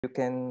You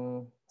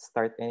can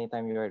start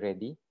anytime you are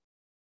ready.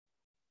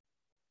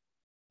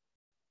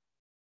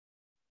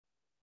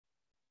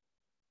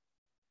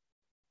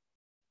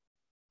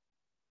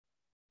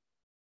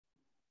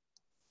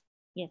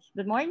 Yes,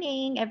 good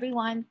morning,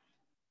 everyone.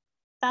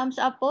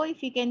 Thumbs up po if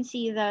you can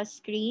see the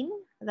screen,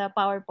 the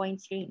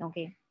PowerPoint screen.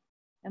 Okay.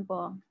 Yan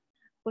po.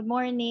 Good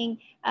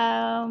morning.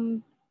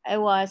 I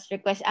was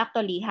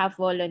actually have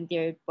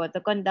volunteered po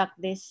to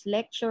conduct this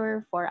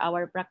lecture for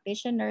our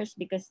practitioners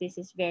because this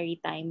is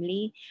very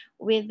timely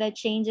with the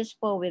changes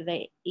po with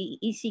the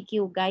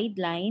ECQ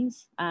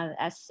guidelines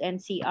as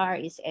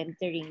NCR is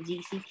entering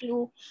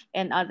GCQ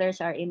and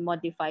others are in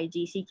modified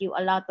GCQ.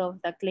 A lot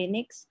of the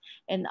clinics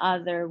and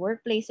other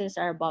workplaces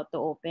are about to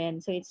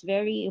open. So it's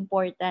very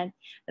important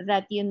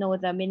that you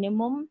know the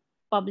minimum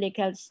public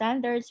health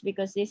standards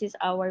because this is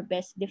our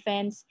best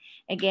defense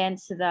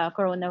against the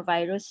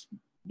coronavirus,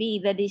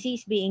 the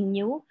disease being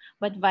new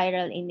but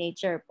viral in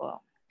nature po.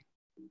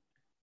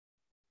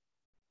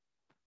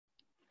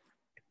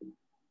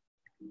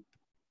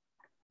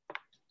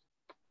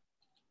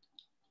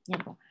 Yan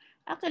po.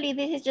 Actually,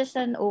 this is just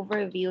an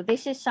overview.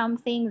 This is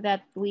something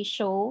that we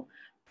show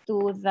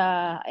to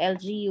the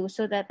LGU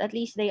so that at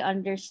least they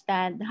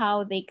understand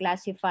how they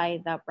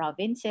classify the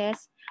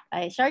provinces.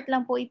 Short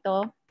lang po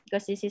ito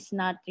because this is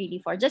not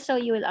really for, just so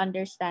you will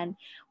understand.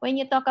 When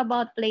you talk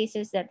about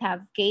places that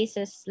have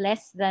cases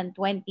less than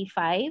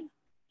 25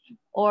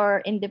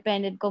 or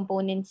independent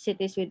component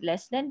cities with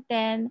less than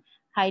 10,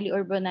 highly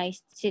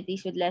urbanized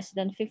cities with less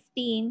than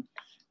 15,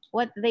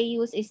 what they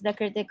use is the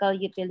critical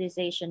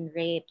utilization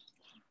rate.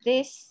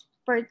 This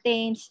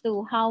pertains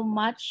to how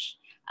much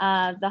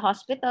the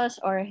hospitals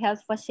or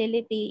health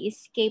facility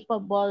is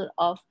capable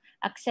of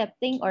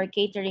accepting or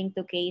catering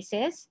to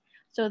cases.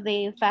 So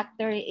they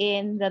factor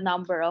in the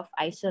number of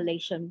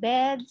isolation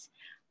beds,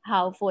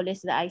 how full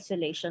is the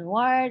isolation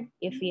ward,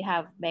 if we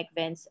have mech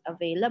vents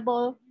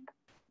available.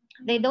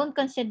 They don't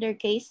consider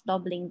case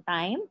doubling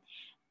time.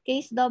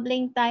 Case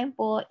doubling time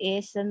po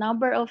is the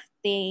number of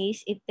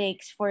days it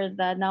takes for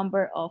the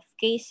number of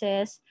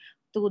cases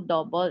to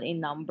double in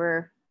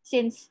number.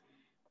 Since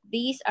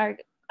these are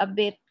a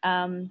bit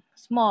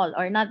small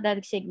or not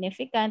that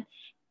significant,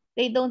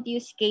 they don't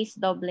use case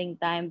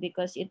doubling time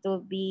because it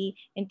will be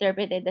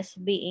interpreted as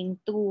being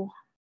too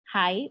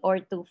high or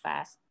too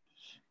fast.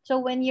 So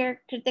when your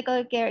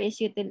critical care is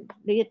the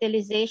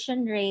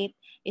utilization rate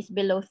is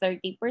below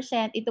 30%,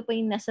 ito po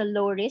yung nasa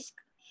low risk.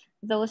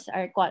 Those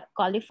are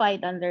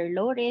qualified under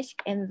low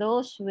risk, and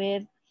those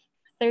with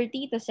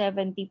 30 to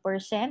 70%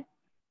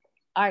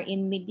 are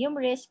in medium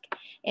risk,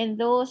 and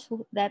those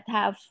that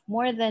have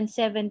more than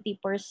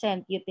 70%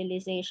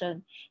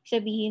 utilization.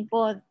 Sabihin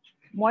po,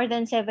 more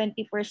than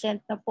 70%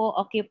 na po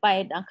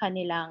occupied ang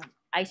kanilang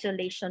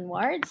isolation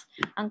wards,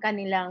 ang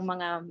kanilang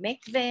mga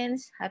mech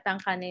vents, at ang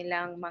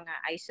kanilang mga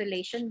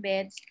isolation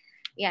beds.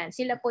 Yan,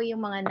 sila po yung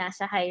mga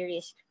nasa high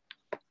risk.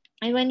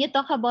 And when you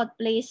talk about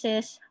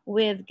places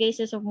with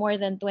cases of more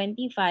than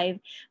 25,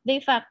 they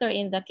factor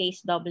in the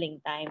case doubling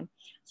time.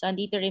 So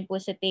andito rin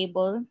po sa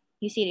table,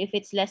 you see if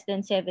it's less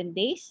than 7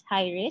 days,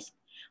 high risk,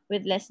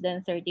 with less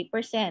than 30%.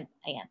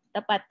 Ayan,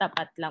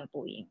 tapat-tapat lang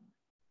po yun.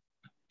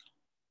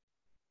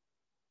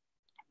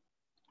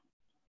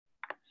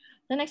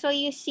 The next one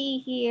you see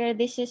here,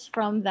 this is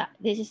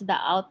the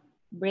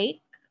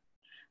outbreak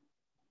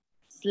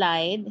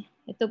slide.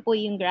 Ito po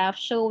yung graph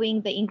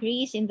showing the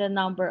increase in the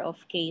number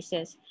of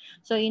cases.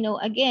 So,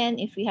 again,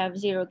 if we have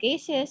 0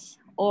 cases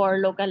or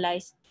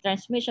localized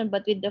transmission,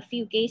 but with the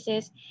few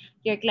cases,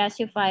 you're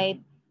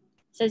classified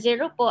sa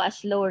 0 po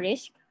as low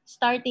risk.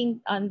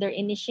 Starting under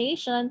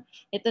initiation,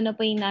 ito na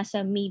po yung nasa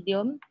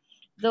medium.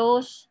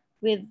 Those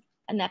with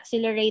an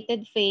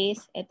accelerated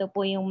phase, ito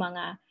po yung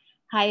mga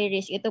high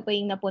risk. Ito po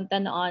yung napunta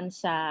noon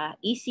sa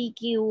ECQ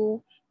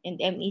and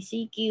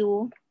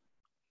MECQ.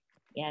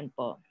 Yan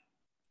po.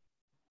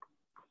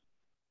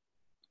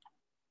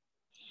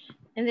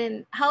 And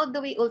then, how do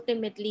we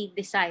ultimately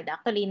decide?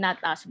 Actually,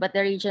 not us, but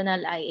the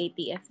regional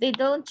IATF. They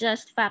don't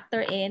just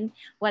factor in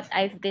what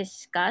I've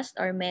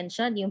discussed or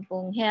mentioned, yung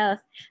pong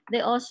health.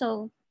 They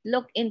also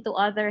look into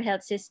other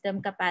health system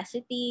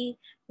capacity,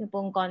 yung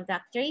pong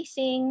contact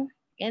tracing,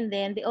 and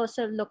then they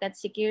also look at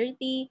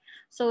security,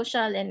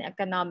 social, and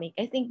economic.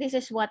 I think this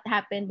is what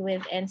happened with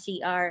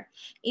NCR.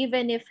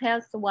 Even if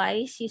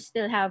health-wise, you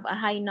still have a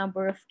high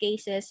number of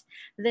cases,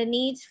 the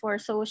needs for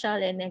social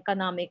and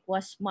economic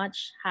was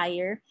much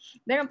higher.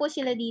 Meron po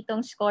sila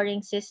ditong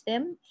scoring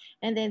system,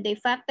 and then they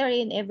factor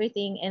in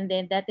everything, and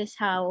then that is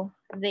how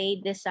they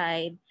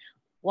decide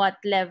what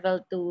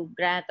level to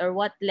grant or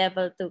what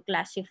level to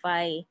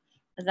classify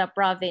the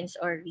province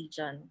or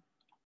region.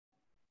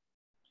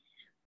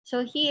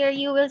 So here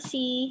you will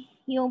see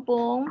yung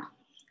pong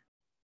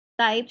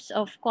types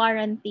of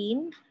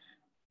quarantine.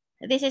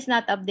 This is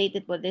not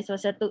updated po. This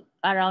was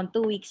around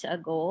 2 weeks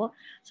ago.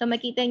 So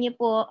makita niyo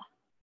po,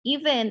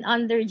 even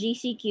under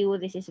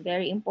GCQ, this is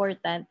very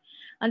important,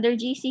 under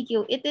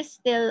GCQ, it is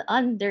still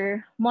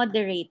under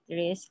moderate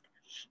risk.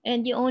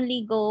 And you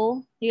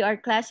are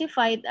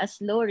classified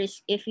as low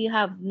risk if you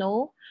have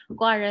no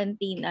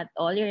quarantine at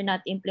all. You're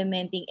not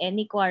implementing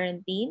any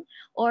quarantine,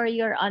 or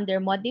you're under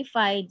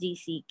modified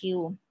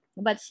GCQ.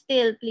 But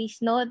still,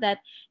 please know that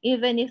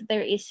even if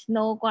there is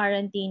no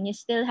quarantine, you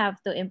still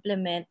have to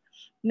implement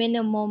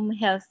minimum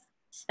health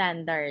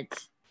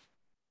standards.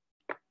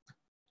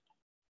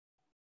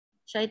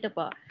 So ito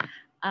po.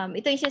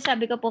 Ito yung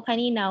sinasabi ko po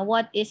kanina,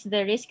 what is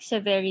the risk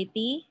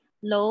severity?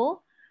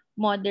 Low,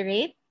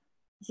 moderate,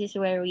 this is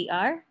where we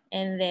are,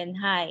 and then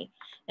high.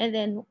 And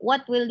then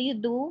what will you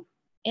do?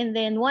 And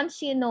then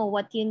once you know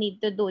what you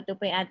need to do, ito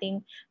po yung ating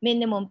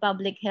minimum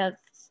public health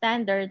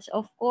standards,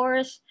 of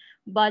course,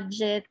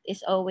 budget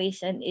is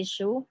always an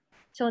issue.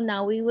 So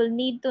now we will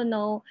need to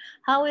know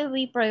how will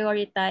we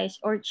prioritize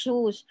or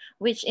choose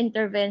which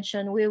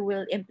intervention we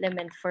will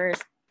implement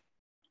first.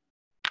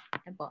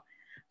 Ayan po.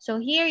 So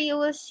here you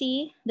will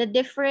see the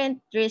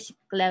different risk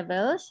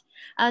levels.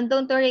 And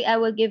don't worry, I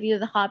will give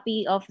you the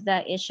copy of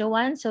the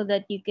issuance so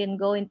that you can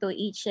go into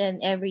each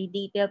and every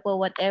detail for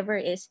whatever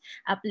is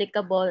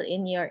applicable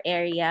in your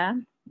area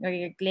or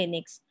your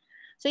clinics.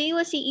 So you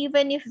will see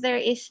even if there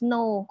is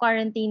no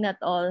quarantine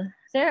at all,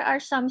 there are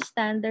some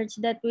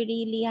standards that we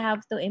really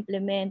have to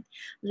implement,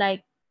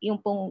 like yung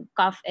pong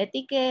cough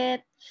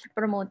etiquette,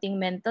 promoting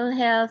mental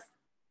health.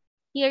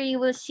 Here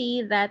you will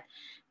see that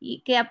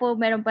kaya po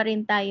meron pa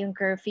rin tayong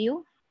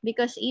curfew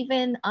because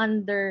even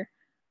under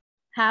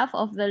half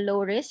of the low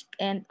risk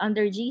and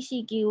under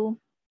GCQ,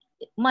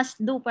 must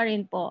do pa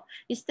rin po.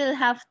 You still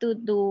have to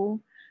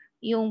do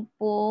yung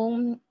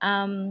pong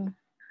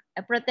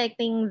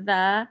protecting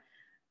the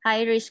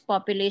high-risk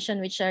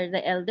population, which are the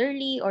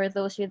elderly or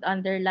those with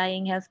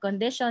underlying health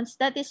conditions.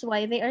 That is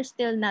why they are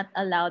still not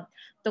allowed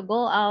to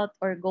go out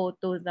or go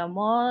to the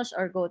malls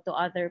or go to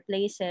other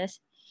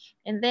places.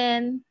 And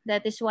then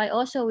that is why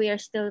also we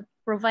are still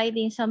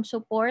providing some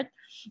support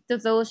to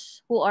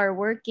those who are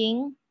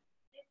working.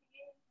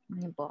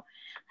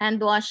 Hand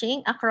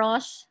washing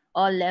across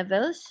all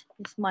levels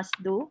is must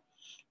do.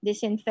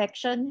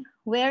 Disinfection,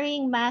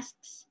 wearing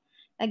masks,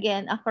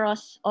 again,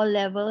 across all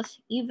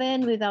levels,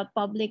 even without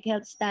public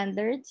health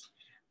standards.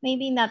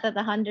 Maybe not at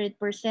 100%,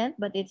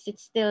 but it's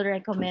still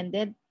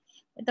recommended.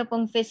 Ito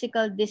pong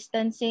physical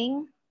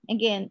distancing,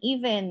 again,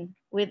 even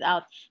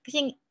without.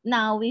 Kasi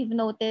now we've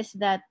noticed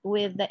that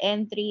with the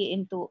entry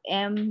into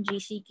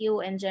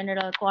MGCQ and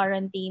general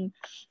quarantine,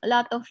 a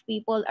lot of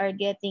people are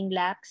getting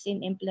lax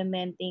in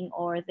implementing,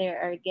 or they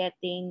are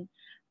getting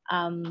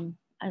a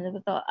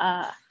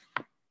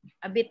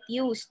bit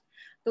used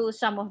to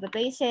some of the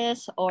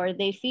places, or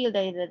they feel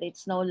that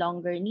it's no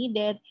longer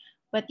needed.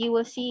 But you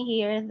will see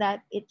here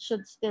that it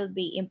should still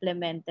be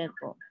implemented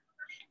po.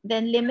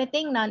 Then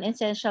limiting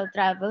non-essential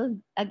travel.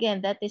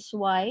 Again, that is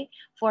why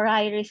for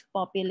high-risk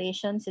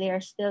populations, they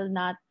are still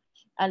not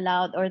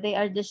allowed, or they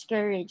are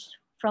discouraged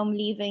from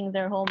leaving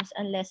their homes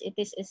unless it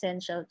is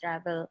essential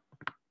travel.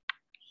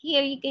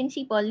 Here you can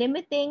see po,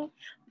 limiting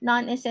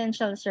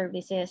non-essential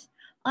services.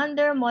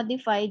 Under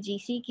modified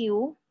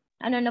GCQ,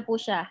 ano na po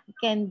siya,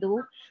 can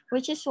do,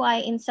 which is why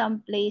in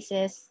some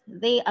places,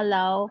 they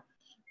allow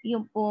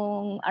yung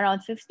pong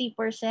around 50%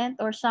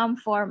 or some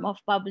form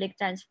of public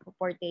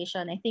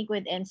transportation. I think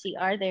with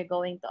NCR, they're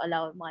going to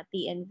allow mga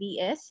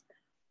TNVS.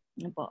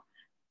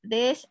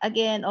 This,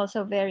 again,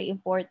 also very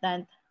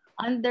important.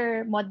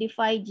 Under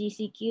modified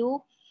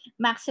GCQ,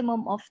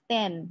 maximum of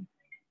 10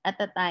 at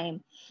a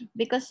time.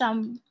 Because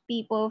some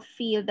people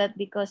feel that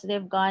because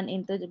they've gone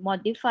into the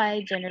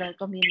modified general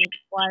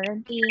community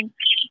quarantine,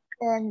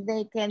 then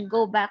they can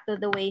go back to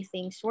the way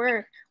things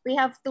were. We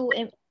have to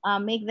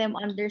make them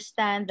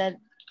understand that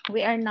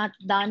we are not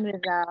done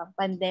with the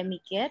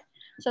pandemic yet.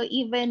 So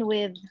even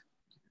with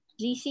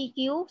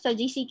GCQ, so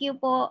GCQ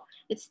po,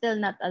 it's still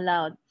not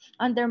allowed.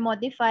 Under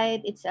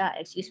modified, it's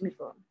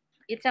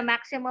it's a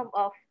maximum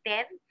of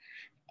 10.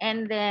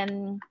 And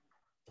then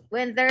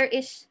when there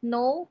is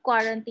no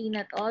quarantine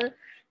at all,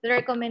 the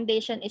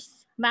recommendation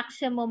is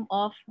maximum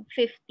of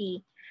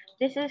 50.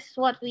 This is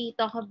what we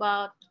talk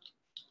about.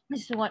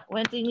 This is what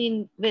we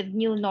mean with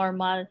new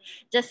normal.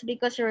 Just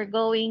because we're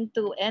going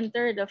to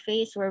enter the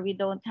phase where we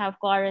don't have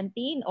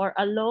quarantine or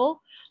a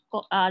low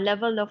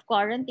level of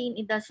quarantine,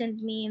 it doesn't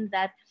mean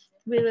that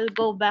we will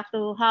go back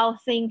to how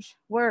things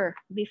were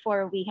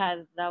before we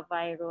had the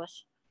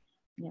virus.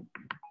 Yeah.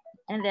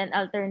 And then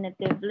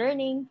alternative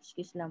learning,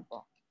 excuse lang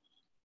po.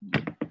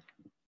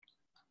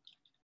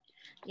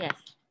 Yes.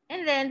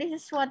 And then this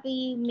is what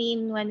we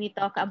mean when we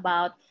talk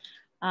about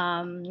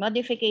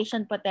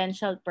modification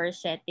potential per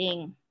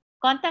setting.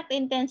 Contact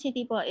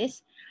intensity po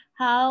is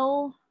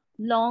how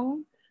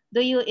long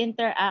do you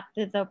interact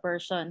with the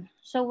person.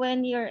 So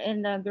when you're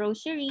in the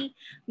grocery,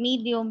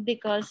 medium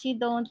because you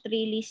don't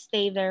really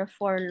stay there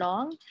for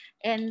long.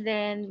 And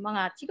then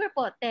mga siguro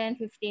po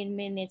 10, 15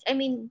 minutes. I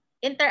mean,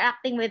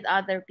 interacting with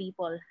other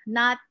people,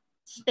 not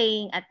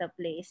staying at the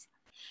place.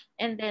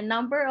 And the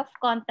number of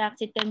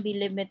contacts, it can be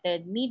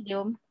limited,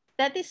 medium.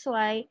 That is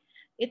why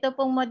ito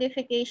pong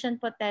modification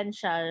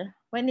potential,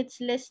 when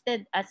it's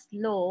listed as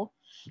low,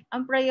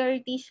 ang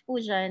priorities po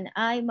dyan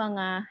ay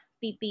mga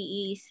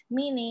PPEs,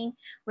 meaning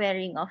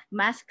wearing of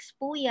masks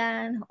po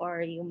yan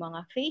or yung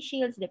mga face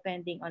shields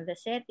depending on the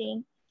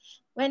setting.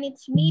 When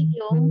it's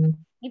medium,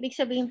 ibig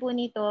sabihin po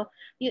nito,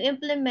 you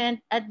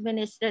implement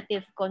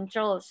administrative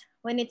controls.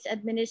 When it's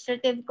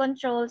administrative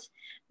controls,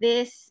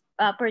 this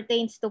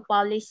pertains to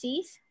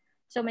policies.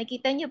 So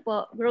makita nyo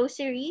po,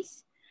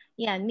 groceries,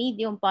 yan,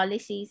 medium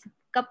policies.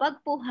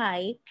 Kapag po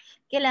high,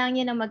 kailangan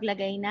nyo na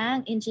maglagay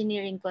ng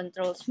engineering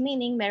controls,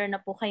 meaning meron na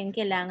po kayong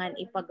kailangan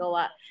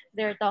ipagawa.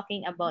 They're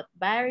talking about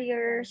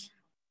barriers.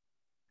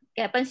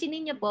 Kaya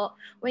pansinin niyo po,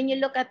 when you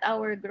look at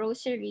our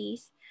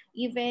groceries,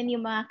 even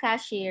yung mga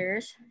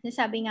cashiers,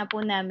 nasabi nga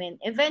po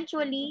namin,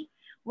 eventually,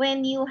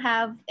 when you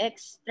have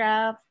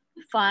extra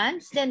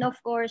funds, then of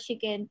course, you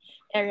can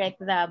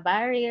erect the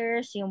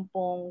barriers, yung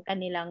pong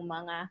kanilang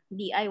mga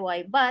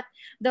DIY. But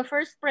the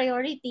first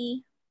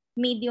priority,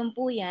 medium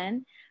po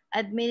yan,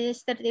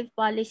 administrative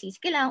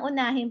policies, kailangan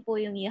unahin po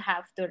yung you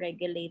have to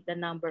regulate the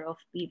number of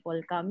people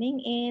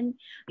coming in,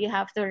 you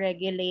have to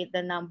regulate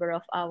the number of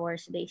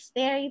hours they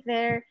stay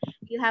there,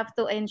 you have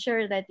to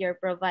ensure that you're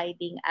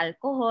providing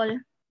alcohol,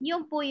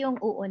 yun po yung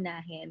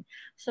uunahin.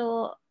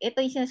 So, ito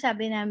yung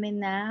sinasabi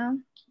namin na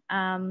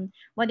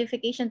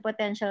modification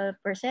potential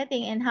per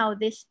setting and how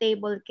this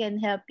table can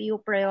help you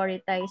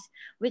prioritize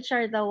which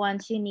are the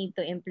ones you need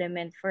to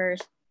implement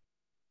first.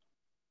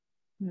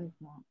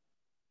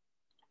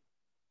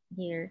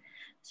 Here.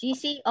 So you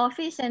see,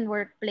 office and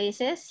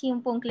workplaces,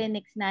 yung pong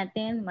clinics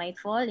natin might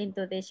fall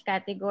into this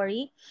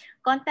category.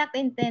 Contact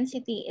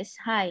intensity is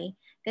high.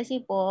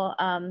 Kasi po,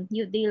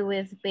 you deal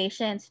with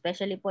patients,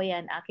 especially po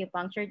yan,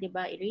 acupuncture, di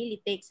ba? It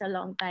really takes a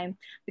long time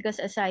because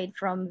aside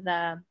from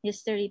the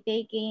history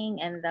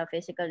taking and the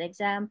physical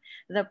exam,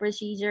 the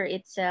procedure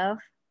itself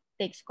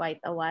takes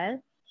quite a while.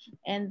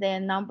 And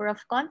then number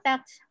of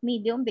contacts,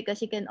 medium,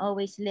 because you can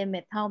always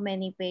limit how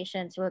many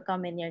patients will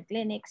come in your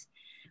clinics.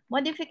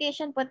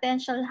 Modification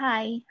potential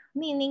high,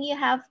 meaning you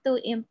have to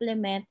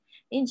implement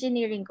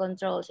engineering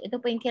controls.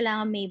 Ito po yung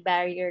kailangan may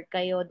barrier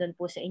kayo doon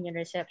po sa inyong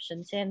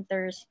reception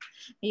centers.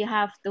 You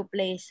have to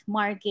place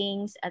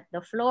markings at the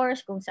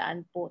floors kung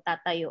saan po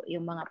tatayo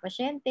yung mga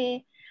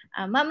pasyente.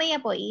 Mamaya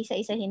po,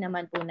 isa-isahin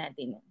naman po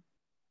natin yun.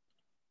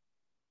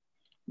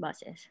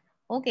 Bosses.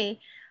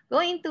 Okay.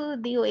 Going to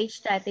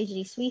DOH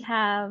strategies, we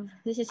have,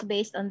 this is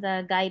based on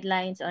the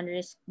guidelines on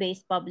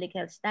risk-based public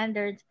health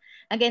standards.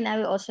 Again, I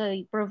will also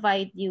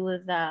provide you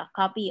with a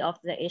copy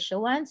of the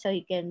issuance so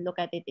you can look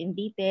at it in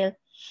detail.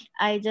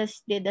 I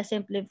just did a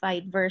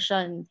simplified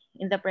version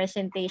in the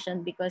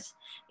presentation because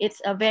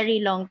it's a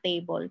very long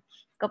table.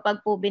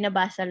 Kapag po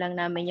binabasa lang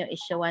namin yung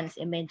issuance,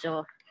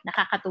 medyo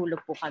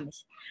nakakatulog po kami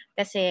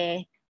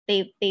kasi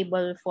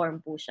table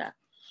form po siya.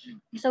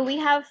 So we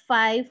have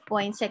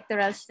 5-point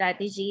sectoral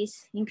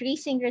strategies.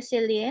 Increasing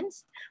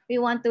resilience.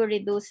 We want to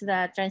reduce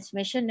the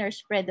transmission or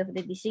spread of the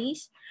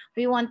disease.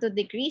 We want to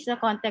decrease the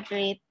contact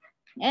rate.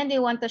 And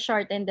we want to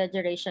shorten the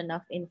duration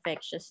of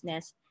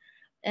infectiousness.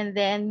 And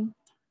then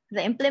the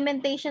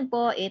implementation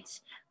po,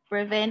 it's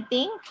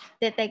preventing,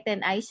 detect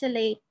and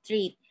isolate,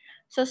 treat.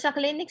 So sa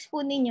clinics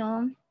po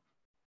ninyo,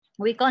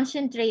 we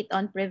concentrate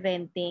on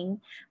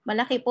preventing.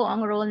 Malaki po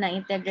ang role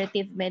ng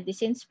integrative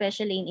medicine,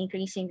 especially in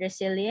increasing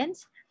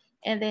resilience.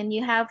 And then you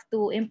have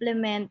to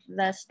implement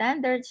the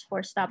standards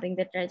for stopping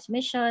the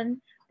transmission,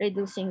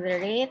 reducing the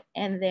rate,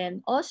 and then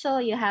also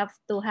you have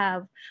to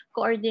have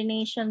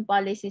coordination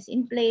policies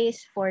in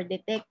place for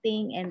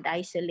detecting and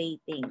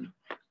isolating.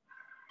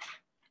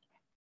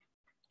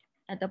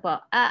 Ito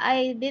po.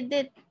 I did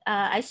it,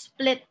 I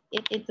split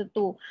it into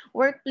two.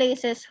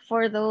 Workplaces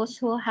for those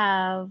who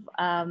have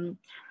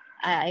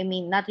I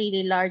mean, not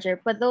really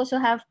larger, but those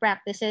who have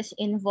practices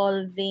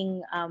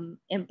involving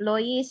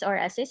employees or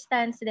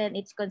assistants, then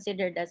it's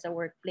considered as a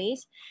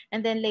workplace. And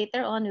then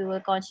later on, we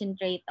will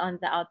concentrate on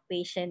the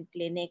outpatient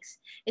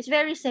clinics. It's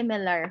very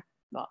similar.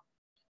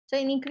 So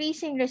in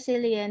increasing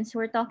resilience,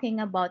 we're talking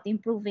about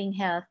improving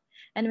health.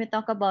 And we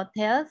talk about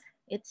health,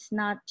 it's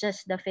not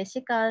just the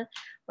physical,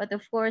 but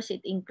of course, it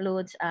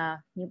includes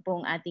yung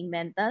pong ating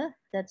mental.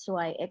 That's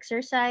why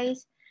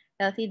exercise,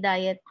 healthy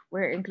diet,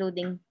 we're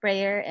including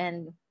prayer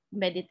and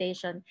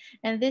meditation.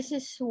 And this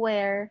is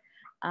where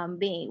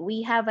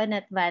we have an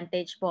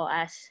advantage po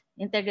as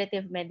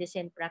integrative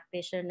medicine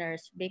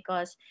practitioners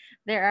because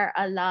there are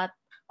a lot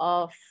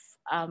of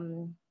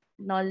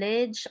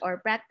knowledge or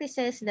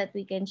practices that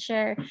we can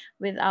share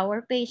with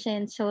our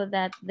patients so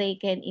that they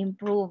can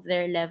improve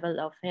their level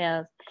of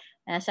health.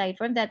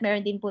 Aside from that,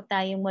 meron din po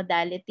tayong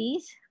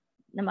modalities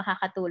na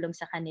makakatulong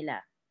sa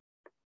kanila.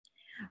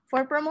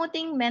 For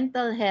promoting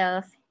mental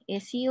health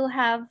is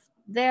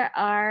there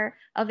are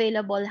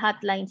available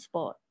hotlines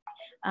po.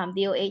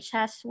 DOH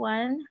has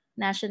one,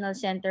 National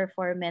Center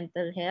for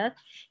Mental Health.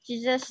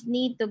 You just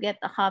need to get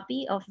a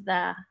copy of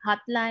the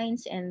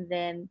hotlines and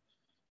then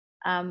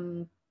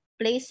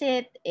place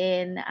it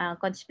in a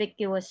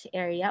conspicuous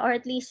area or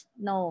at least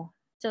know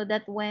so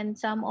that when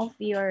some of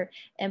your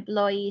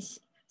employees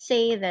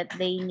say that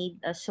they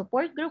need a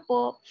support group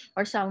po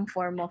or some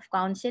form of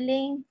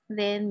counseling,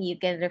 then you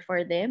can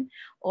refer them.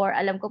 Or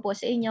alam ko po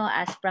sa inyo,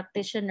 as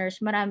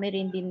practitioners, marami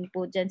rin din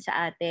po dyan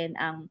sa atin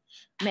ang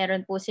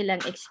meron po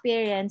silang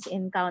experience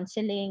in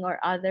counseling or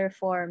other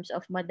forms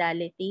of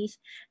modalities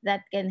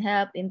that can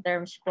help in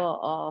terms po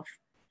of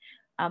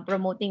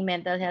promoting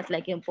mental health,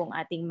 like yung pong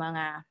ating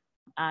mga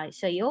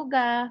sa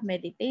yoga,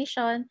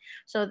 meditation.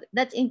 So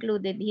that's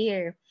included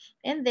here.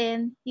 And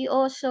then you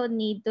also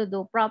need to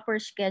do proper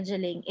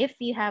scheduling if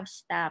you have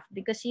staff,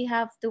 because you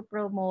have to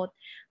promote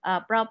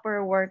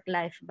proper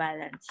work-life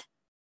balance.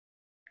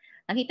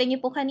 Nakita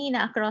niyo po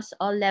kanina, across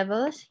all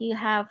levels, you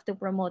have to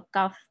promote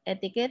cough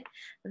etiquette.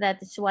 That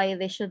is why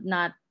they should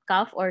not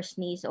cough or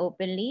sneeze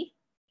openly,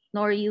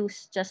 nor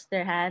use just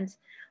their hands.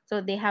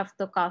 So they have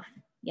to cough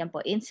yan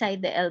po,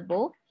 inside the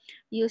elbow,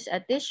 use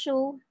a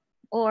tissue,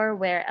 or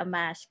wear a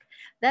mask.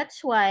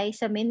 That's why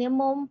sa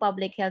minimum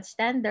public health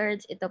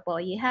standards, ito po,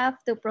 you have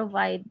to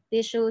provide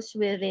tissues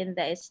within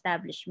the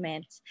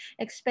establishments,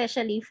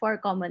 especially for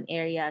common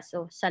areas.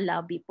 So sa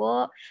lobby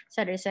po,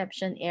 sa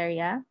reception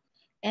area.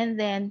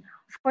 And then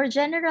for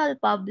general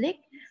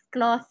public,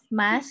 cloth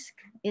mask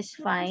is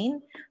fine.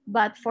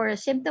 But for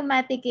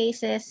symptomatic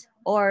cases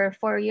or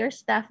for your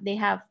staff, they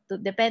have to,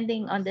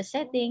 depending on the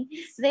setting,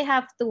 they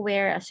have to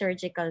wear a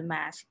surgical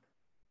mask.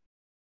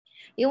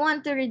 You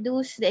want to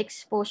reduce the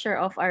exposure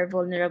of our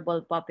vulnerable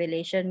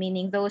population,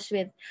 meaning those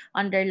with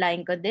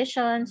underlying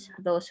conditions,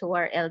 those who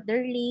are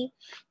elderly,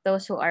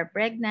 those who are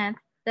pregnant.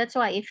 That's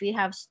why if we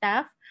have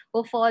staff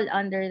who fall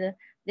under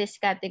this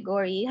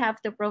category, you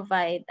have to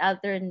provide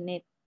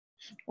alternate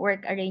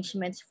work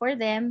arrangements for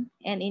them.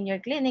 And in your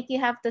clinic, you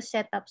have to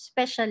set up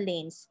special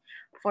lanes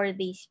for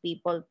these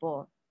people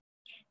po.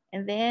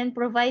 And then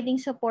providing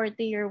support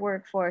to your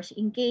workforce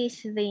in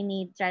case they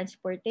need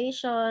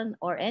transportation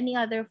or any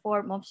other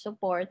form of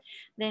support,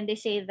 then they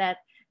say that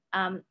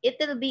it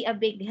will be a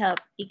big help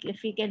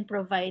if you can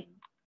provide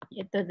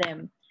it to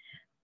them.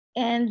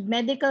 And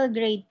medical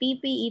grade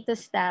PPE to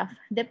staff,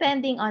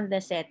 depending on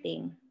the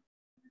setting.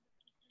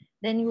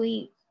 Then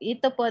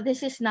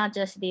this is not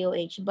just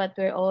DOH, but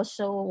we're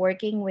also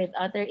working with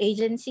other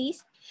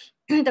agencies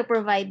to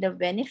provide the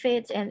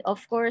benefits. And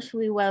of course,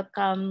 we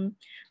welcome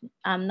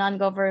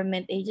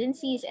non-government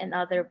agencies and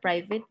other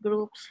private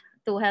groups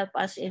to help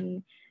us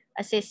in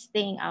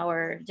assisting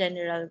our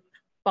general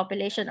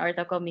population or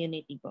the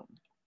community po.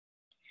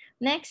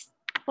 Next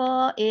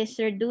po is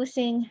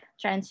reducing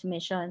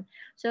transmission.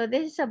 So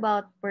this is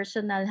about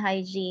personal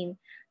hygiene.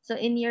 So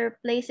in your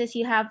places,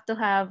 you have to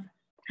have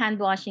hand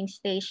washing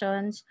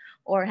stations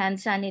or hand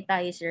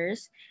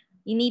sanitizers.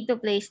 You need to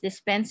place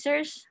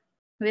dispensers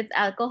with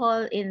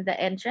alcohol in the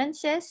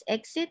entrances,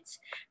 exits,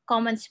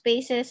 common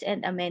spaces,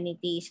 and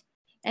amenities.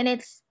 And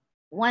it's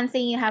one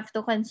thing you have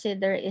to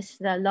consider is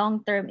the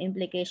long-term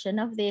implication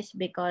of this,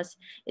 because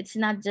it's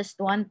not just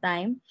one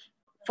time.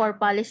 For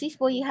policies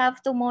po, you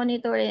have to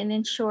monitor and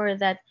ensure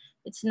that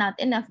it's not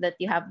enough that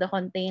you have the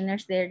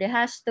containers there. There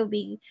has to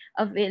be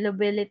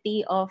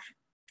availability of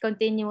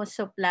continuous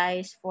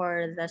supplies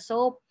for the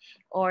soap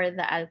or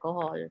the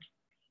alcohol.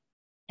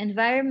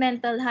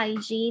 Environmental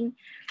hygiene,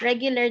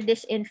 regular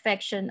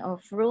disinfection of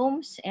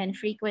rooms and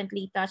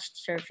frequently touched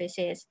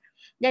surfaces.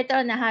 Later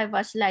on, I have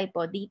a slide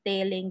po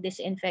detailing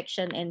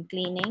disinfection and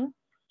cleaning.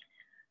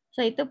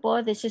 So ito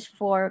po, this is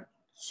for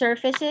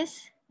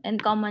surfaces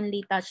and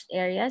commonly touched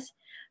areas.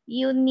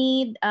 You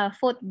need a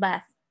foot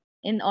bath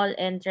in all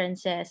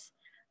entrances.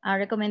 Our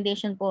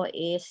recommendation po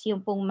is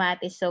yung pong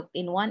mat is soaked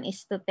in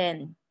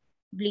 1:10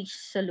 bleach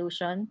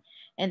solution.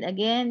 And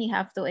again, you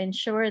have to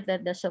ensure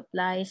that the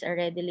supplies are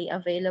readily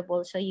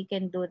available so you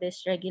can do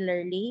this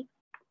regularly.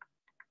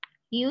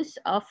 Use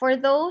for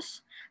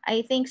those,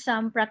 I think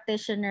some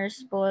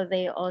practitioners po,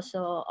 they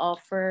also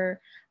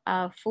offer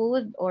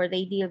food or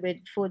they deal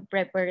with food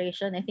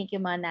preparation. I think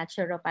yung mga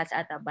naturopaths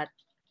ata, but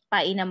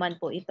PAAI naman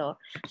po ito.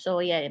 So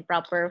yeah,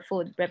 proper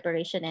food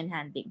preparation and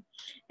handling.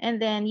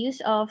 And then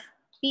use of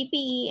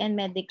PPE and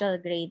medical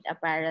grade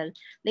apparel.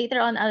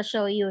 Later on, I'll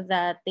show you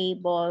the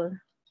table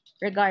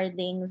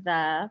regarding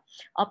the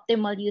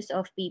optimal use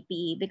of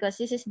PPE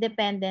because this is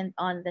dependent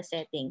on the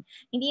setting.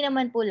 Hindi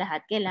naman po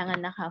lahat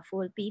kailangan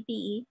naka-full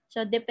PPE.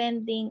 So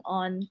depending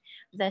on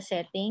the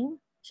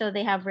setting, so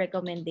they have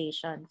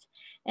recommendations.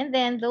 And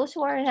then those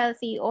who are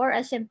healthy or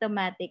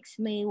asymptomatics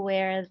may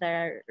wear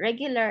the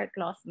regular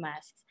cloth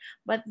masks.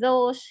 But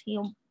those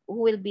who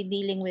will be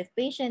dealing with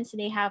patients,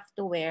 they have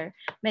to wear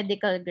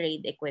medical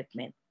grade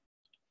equipment.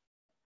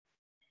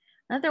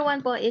 Another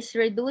one po is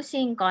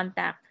reducing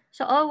contact.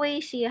 So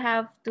always you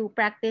have to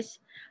practice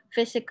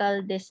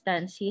physical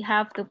distance. You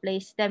have to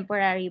place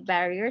temporary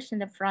barriers in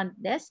the front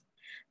desk.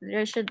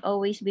 There should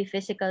always be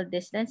physical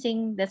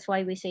distancing. That's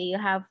why we say you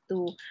have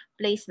to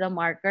place the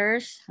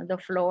markers, the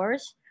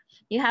floors.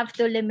 You have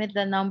to limit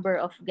the number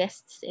of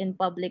guests in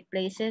public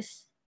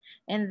places.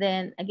 And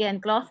then again,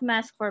 cloth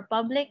mask for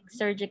public,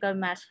 surgical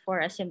mask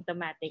for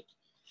asymptomatic.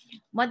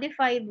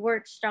 Modified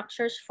work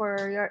structures for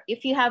your,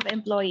 if you have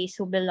employees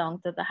who belong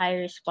to the high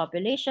risk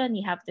population,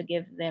 you have to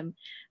give them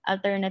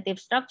alternative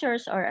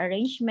structures or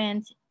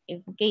arrangements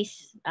in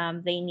case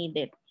they need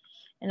it.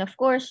 And of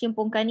course, yung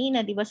pong kanina,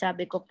 di ba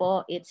sabi ko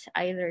po, it's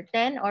either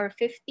 10 or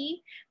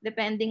 50,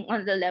 depending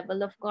on the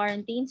level of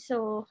quarantine.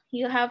 So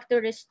you have to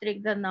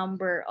restrict the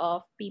number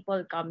of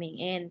people coming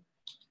in.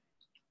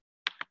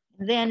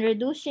 Then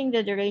reducing the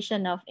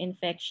duration of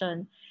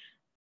infection.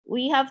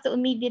 We have to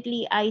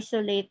immediately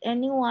isolate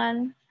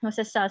anyone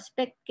who's a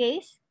suspect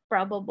case,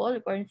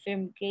 probable or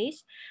confirmed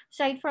case.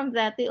 Aside from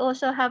that, we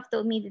also have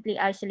to immediately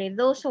isolate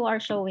those who are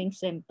showing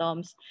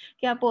symptoms.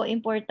 Kaya po,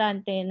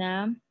 importante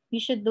na you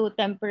should do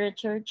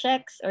temperature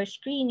checks or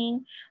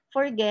screening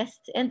for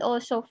guests and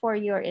also for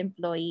your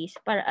employees.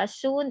 Para as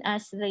soon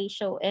as they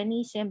show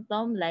any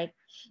symptom like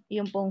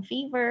yung pong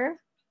fever,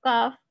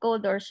 cough,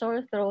 cold, or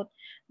sore throat,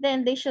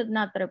 then they should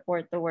not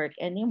report to work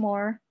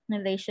anymore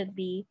and they should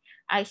be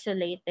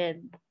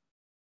isolated.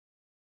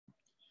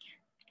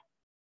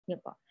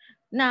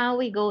 Now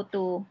we go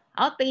to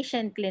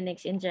outpatient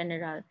clinics in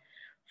general.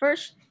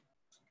 First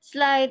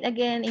slide,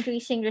 again,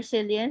 increasing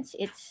resilience.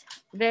 It's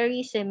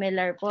very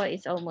similar po.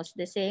 It's almost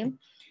the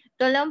same.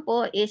 Ito lang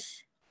po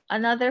is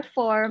another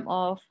form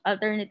of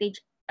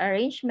alternative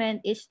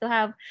arrangement is to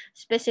have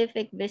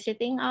specific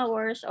visiting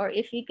hours, or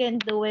if you can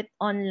do it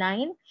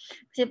online.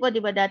 Kasi po, di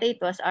ba dati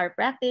it was our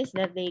practice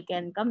that they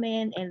can come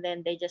in and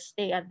then they just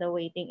stay at the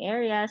waiting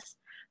areas.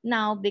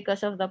 Now,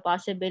 because of the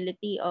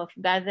possibility of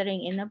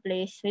gathering in a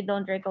place, we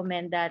don't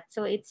recommend that.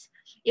 So it's,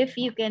 if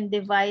you can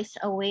devise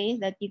a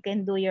way that you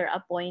can do your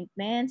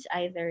appointments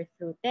either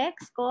through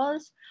text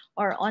calls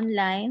or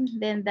online,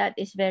 then that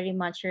is very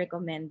much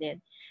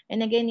recommended.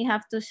 And again, you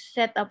have to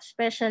set up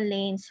special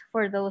lanes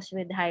for those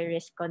with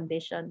high-risk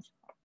conditions.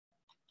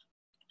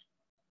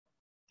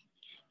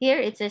 Here,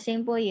 it's a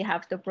simple, you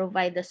have to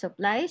provide the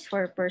supplies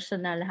for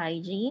personal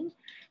hygiene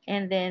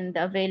and then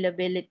the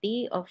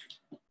availability of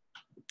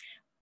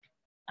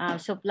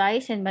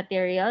supplies and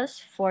materials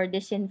for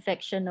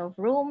disinfection of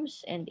rooms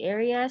and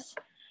areas,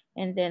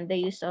 and then the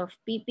use of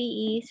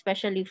PPE,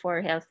 especially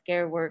for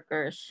healthcare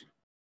workers.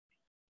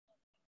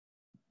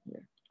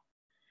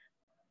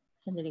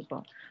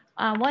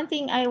 One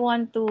thing I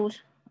want to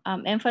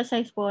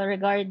emphasize po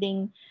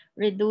regarding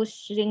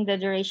reducing the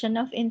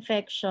duration of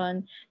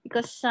infection,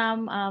 because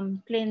some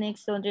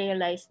clinics don't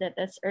realize that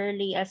as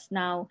early as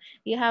now,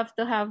 you have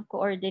to have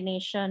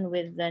coordination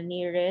with the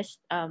nearest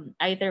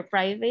either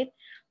private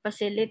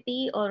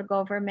facility or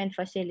government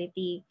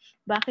facility.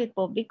 Bakit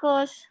po?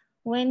 Because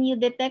when you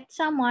detect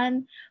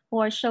someone who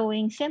are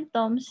showing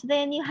symptoms,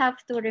 then you have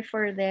to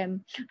refer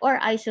them or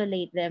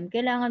isolate them.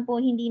 Kailangan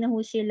po hindi na ho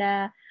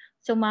sila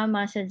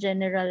sumama sa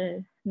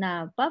general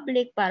na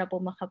public para po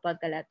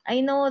makapagkalat.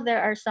 I know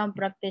there are some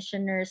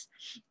practitioners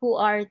who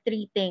are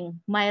treating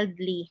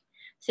mildly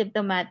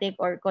symptomatic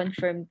or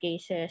confirmed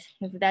cases.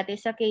 If that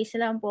is the case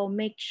lang po,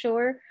 make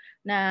sure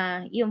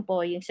na yun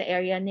po, yung sa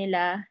area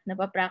nila,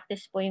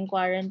 napapractice po yung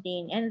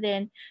quarantine, and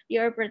then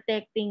you're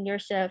protecting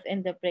yourself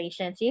and the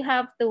patients. You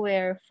have to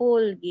wear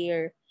full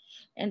gear.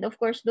 And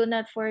of course, do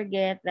not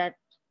forget that,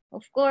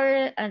 of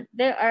course,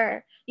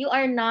 you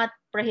are not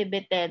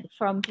prohibited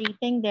from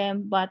treating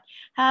them, but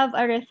have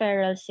a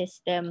referral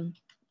system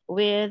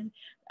with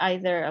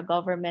either a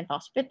government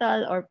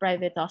hospital or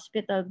private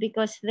hospital,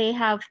 because they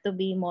have to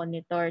be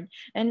monitored,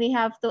 and we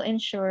have to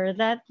ensure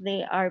that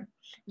they are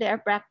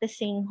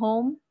practicing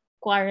home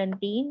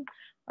quarantine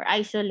or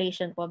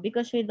isolation po,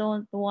 because we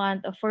don't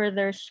want a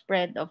further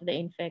spread of the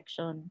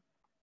infection.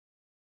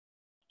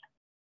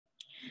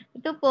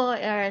 Ito po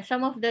are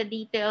some of the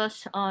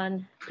details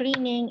on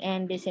cleaning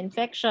and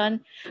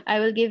disinfection.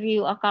 I will give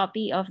you a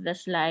copy of the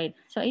slide.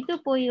 So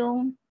ito po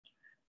yung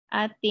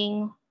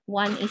ating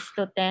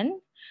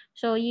 1:10.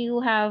 So you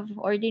have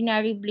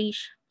ordinary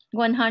bleach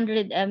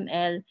 100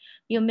 ml.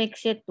 You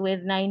mix it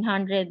with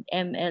 900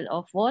 ml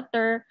of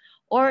water,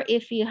 or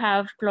if you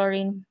have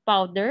chlorine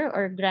powder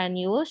or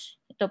granules,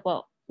 ito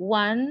po,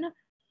 1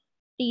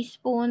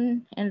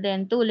 teaspoon and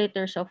then 2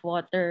 liters of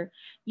water.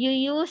 You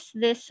use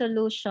this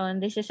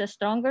solution. This is a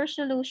stronger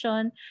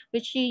solution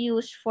which you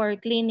use for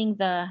cleaning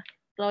the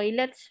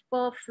toilets,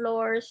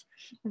 floors,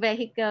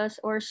 vehicles,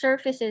 or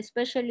surfaces,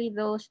 especially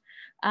those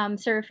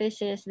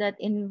surfaces that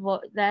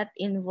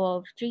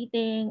involve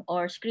treating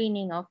or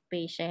screening of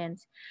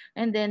patients.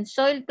 And then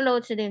soiled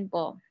clothes din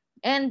po.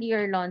 And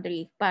your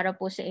laundry para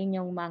po sa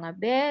inyong mga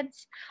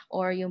beds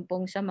or yung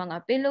pong sa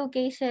mga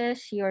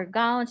pillowcases, your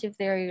gowns, if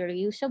they're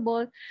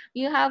reusable,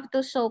 you have to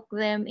soak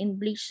them in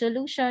bleach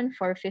solution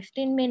for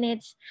 15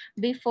 minutes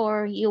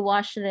before you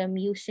wash them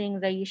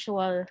using the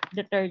usual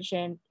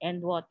detergent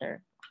and water.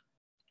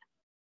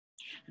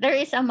 There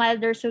is a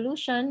milder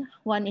solution,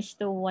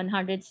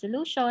 1:100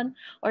 solution,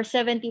 or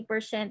 70%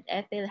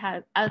 ethyl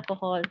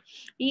alcohol.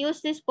 You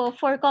use this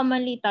for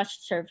commonly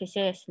touched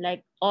surfaces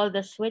like all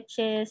the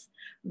switches,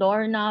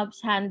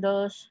 doorknobs,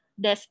 handles,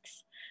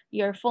 desks,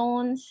 your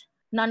phones,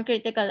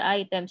 non-critical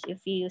items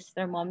if you use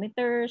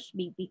thermometers,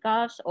 BP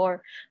cuffs,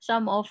 or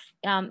some of,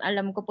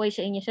 alam ko po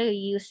sa inyo, so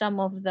you use some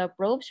of the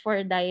probes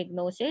for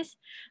diagnosis,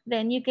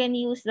 then you can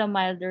use the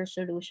milder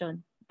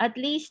solution. At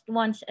least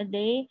once a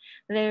day.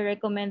 They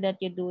recommend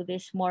that you do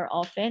this more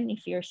often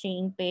if you're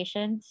seeing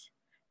patients.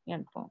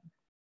 Yan po.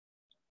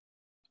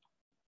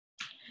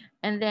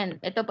 And then,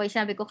 ito po,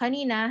 sabi ko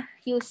kanina,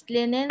 used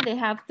linen, they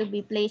have to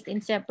be placed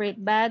in separate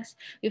bags.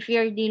 If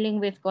you're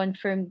dealing with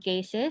confirmed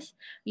cases,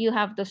 you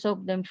have to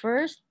soak them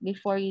first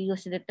before you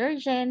use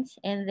detergents.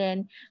 And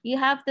then,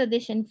 you have to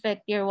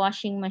disinfect your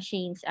washing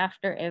machines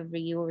after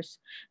every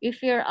use.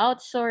 If you're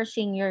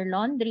outsourcing your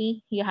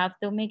laundry, you have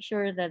to make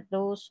sure that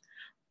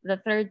the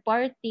third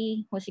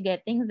party who's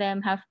getting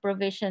them have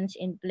provisions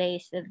in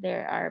place that they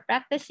are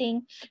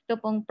practicing to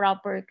pong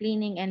proper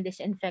cleaning and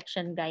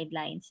disinfection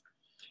guidelines.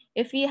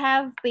 If you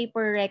have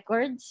paper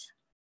records,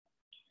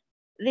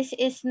 this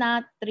is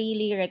not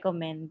really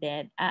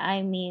recommended.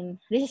 I mean,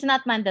 this is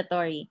not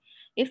mandatory.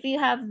 If you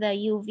have the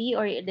UV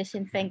or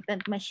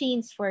disinfectant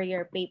machines for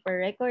your paper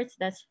records,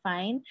 that's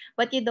fine.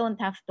 But you don't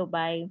have to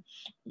buy.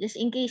 Just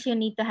in case you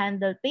need to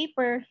handle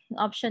paper,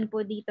 option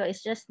po dito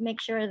is just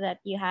make sure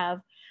that you have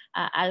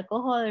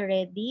alcohol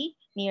ready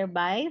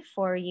nearby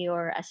for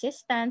your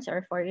assistants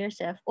or for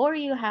yourself, or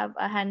you have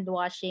a hand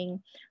washing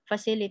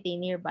facility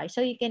nearby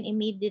so you can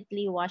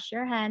immediately wash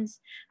your hands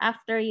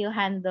after you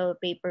handle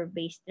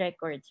paper-based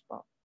records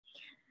po.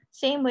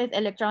 Same with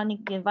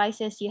electronic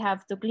devices, you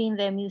have to clean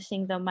them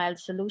using the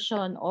mild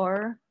solution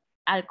or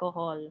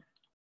alcohol.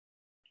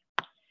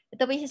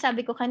 Ito po yung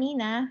sabi ko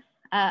kanina.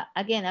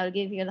 Again, I'll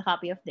give you the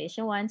copy of the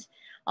issuance.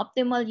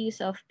 Optimal use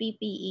of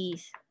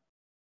PPEs.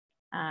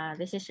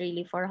 This is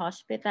really for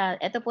hospital.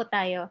 Ito po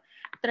tayo.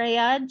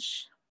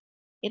 Triage.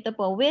 Ito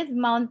po, with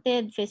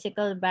mounted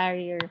physical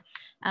barrier.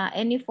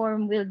 Any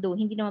form will do.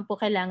 Hindi naman po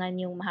kailangan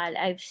yung mahal.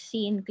 I've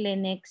seen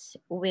clinics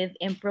with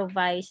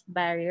improvised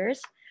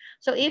barriers.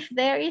 So if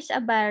there is a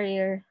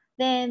barrier,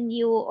 then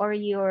you or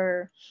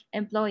your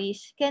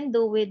employees can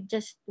do with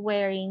just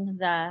wearing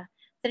the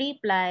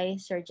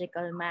 3-ply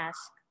surgical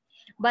mask.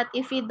 But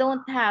if you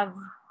don't have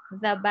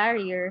the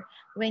barrier,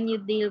 when you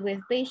deal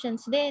with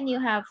patients, then you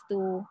have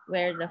to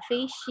wear the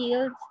face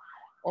shield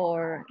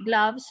or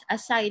gloves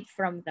aside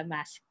from the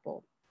mask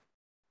po.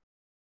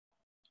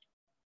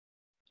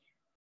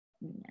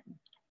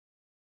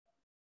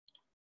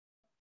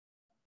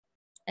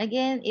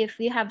 Again, if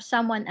you have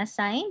someone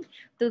assigned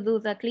to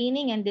do the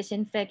cleaning and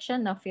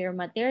disinfection of your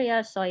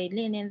material, soil,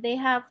 linen, they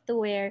have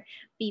to wear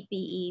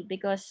PPE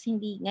because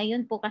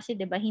ngayon po kasi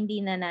 'di ba hindi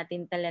na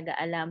natin talaga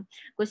alam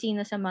kung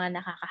sino sa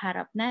mga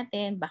nakakaharap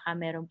natin, baka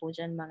meron po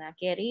diyan mga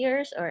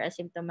carriers or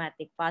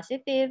asymptomatic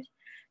positives.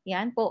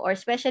 Yan po, or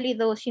especially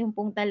those yung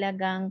pong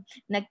talagang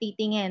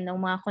nagtitingin ng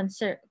mga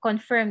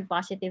confirmed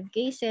positive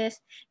cases,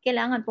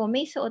 kailangan po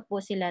may suot po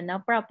sila na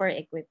proper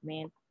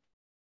equipment.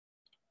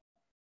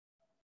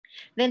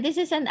 Then this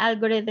is an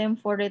algorithm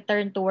for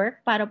return to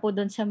work para po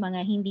dun sa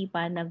mga hindi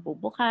pa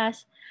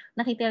nagbubukas.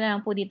 Nakita lang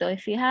po dito,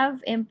 if you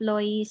have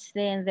employees,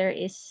 then there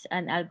is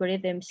an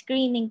algorithm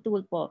screening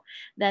tool po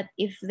that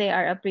if they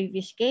are a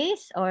previous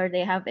case or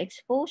they have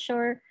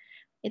exposure,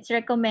 it's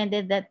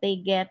recommended that they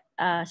get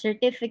a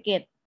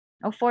certificate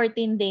of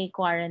 14-day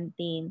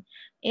quarantine.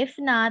 If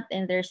not,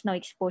 and there's no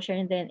exposure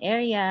in the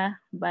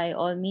area, by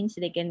all means,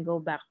 they can go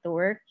back to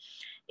work.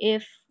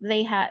 If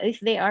they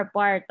are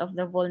part of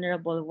the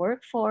vulnerable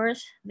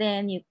workforce,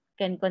 then you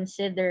can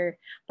consider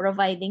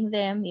providing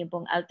them yung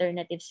pong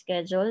alternative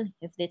schedule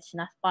if it's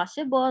not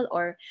possible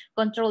or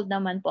controlled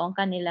naman po ang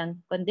kanilang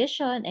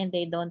condition and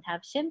they don't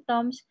have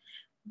symptoms,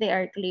 they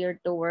are cleared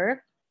to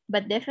work.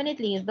 But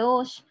definitely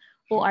those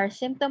who are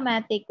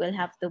symptomatic will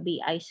have to be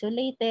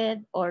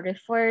isolated or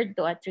referred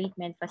to a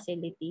treatment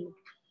facility.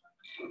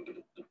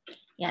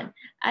 Yan.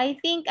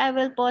 I think I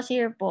will pause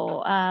here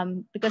po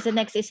because the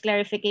next is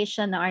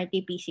clarification ng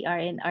RT-PCR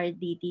and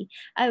RDT.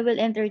 I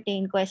will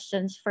entertain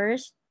questions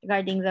first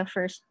regarding the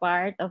first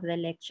part of the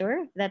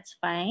lecture. That's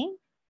fine.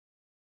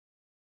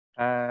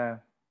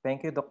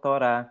 Thank you,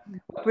 Doctora.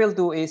 What we'll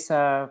do is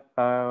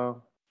the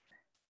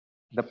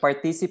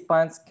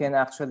participants can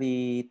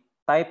actually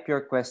type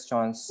your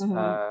questions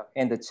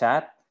in the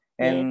chat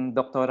and yes.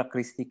 Doctora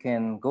Christy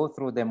can go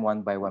through them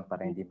one by one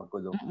para hindi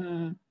magulo.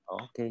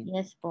 Okay.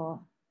 Yes po.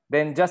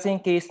 Then just in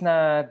case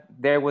na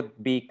there would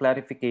be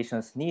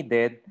clarifications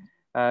needed,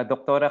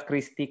 Doctora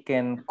Christy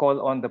can call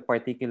on the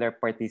particular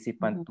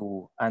participant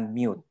to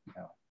unmute.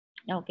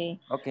 Okay.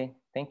 Okay,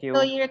 thank you.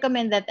 So you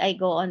recommend that I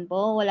go on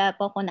po? Wala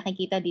po akong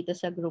nakikita dito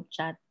sa group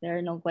chat. There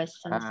are no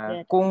questions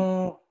yet.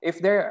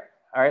 If there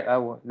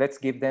are, let's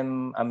give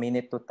them a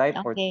minute to type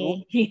or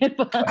two.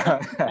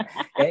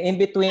 in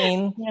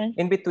between,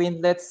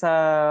 let's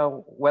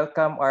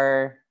welcome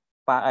our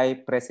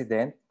PAAI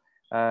President,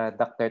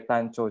 Dr.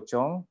 Tan Cho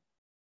Chong.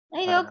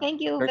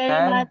 Thank you very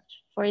much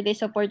for this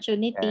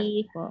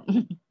opportunity.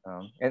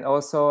 Yeah. And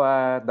also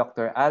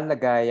Dr. Al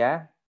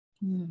Lagaya.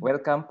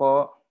 Welcome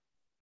po.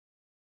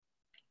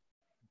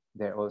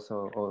 They're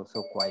also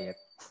quiet.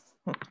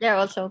 They're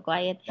also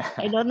quiet.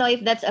 I don't know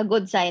if that's a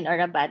good sign or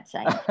a bad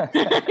sign.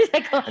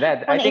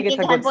 I think it's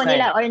a good sign.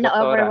 Nila or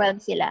na-overwhelm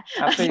sila.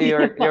 Actually,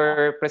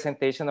 your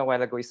presentation a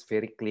while ago is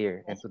very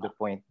clear and to the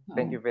point.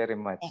 Thank you very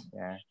much.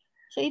 Yeah.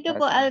 So ito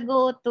po, I'll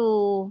go to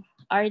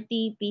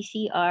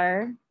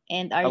RT-PCR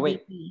and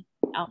RDT.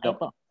 Okay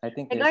po. I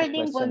think there's a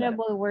Regarding question.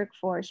 vulnerable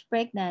workforce,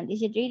 pregnant,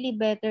 is it really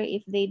better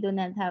if they do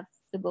not have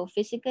to go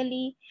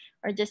physically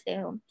or just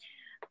at home?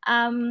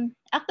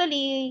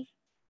 Actually,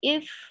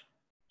 if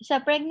sa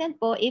pregnant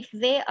po, if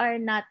they are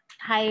not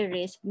high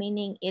risk,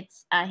 meaning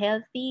it's a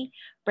healthy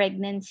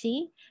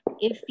pregnancy,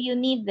 if you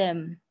need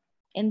them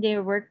in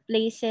their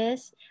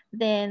workplaces,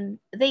 then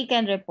they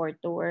can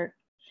report to work.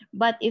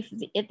 But if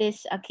it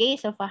is a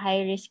case of a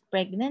high risk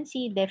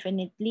pregnancy,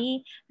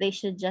 definitely they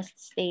should just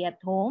stay at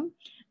home.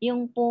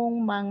 Yung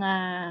pong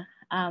mga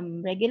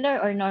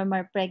regular or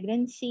normal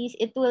pregnancies,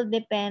 it will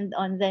depend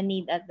on the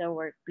need at the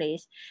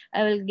workplace.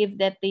 I will give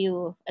that to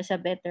you as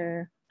a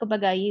better,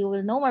 kumbaga, you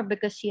will know more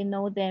because you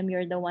know them,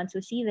 you're the ones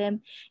who see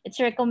them. It's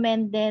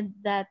recommended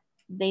that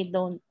they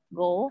don't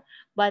go.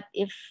 But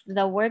if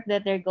the work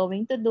that they're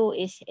going to do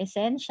is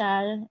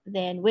essential,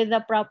 then with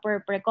the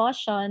proper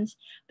precautions,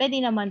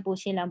 pwede naman po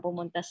silang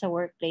pumunta sa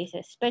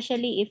workplaces.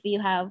 Especially if you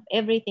have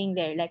everything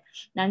there. Like,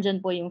 nandyan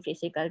po yung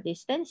physical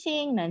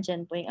distancing,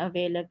 nandyan po yung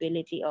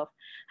availability of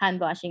hand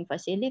washing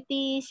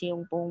facilities,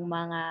 yung pong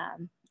mga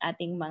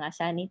ating mga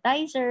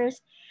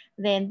sanitizers,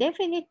 then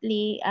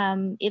definitely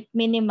it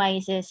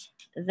minimizes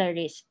the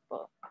risk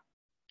po.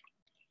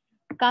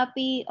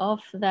 Copy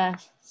of the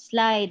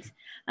slides.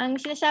 Ang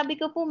sinasabi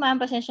ko po, ma'am,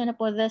 pasensya na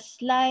po, the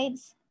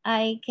slides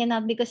I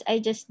cannot because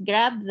I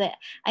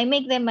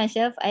make them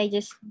myself. I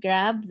just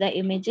grab the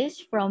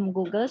images from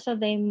Google, so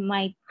there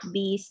might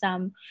be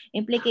some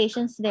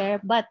implications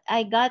there. But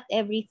I got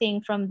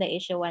everything from the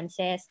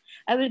issuances.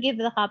 I will give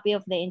the copy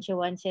of the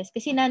issuances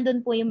kasi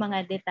nandun po yung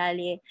mga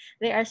detalye.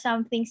 There are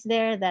some things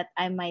there that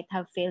I might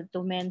have failed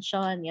to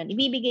mention. Yun,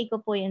 ibibigay ko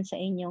po yun sa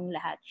inyong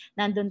lahat.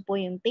 Nandun po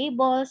yung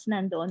tables,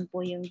 nandoon po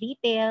yung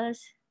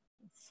details.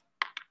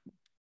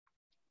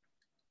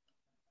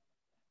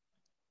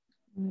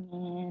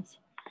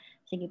 Yes.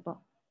 Sige po.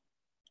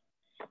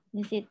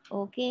 Is it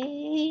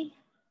okay?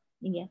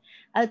 Sige.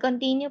 I'll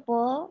continue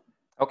po.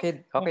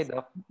 Okay, yes.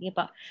 Doc. Sige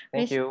po.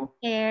 Thank you.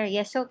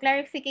 Yes, so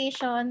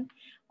clarification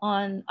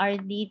on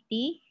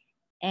RDT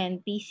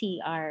and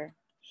PCR.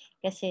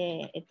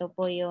 Kasi ito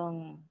po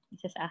yung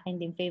isa sa akin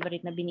din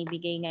favorite na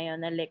binibigay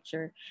ngayon na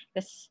lecture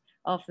because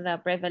of the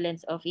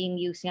prevalence of yung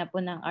use nga po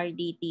ng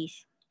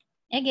RDTs.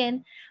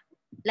 Again,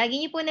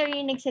 lagi niyo po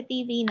narinig sa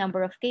TV,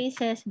 number of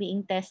cases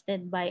being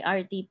tested by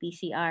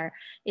RT-PCR.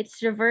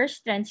 It's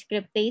reverse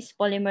transcriptase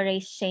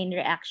polymerase chain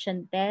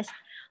reaction test.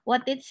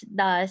 What it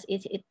does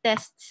is it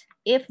tests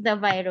if the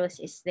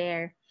virus is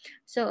there.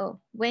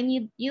 So when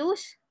you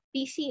use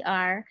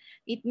PCR,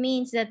 it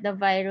means that the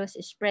virus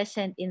is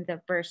present in the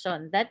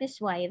person. That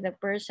is why the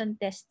person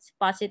tests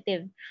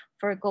positive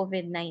for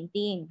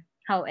COVID-19.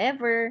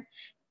 However,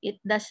 it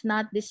does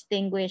not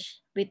distinguish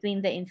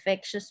between the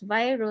infectious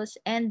virus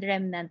and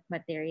remnant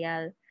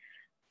material.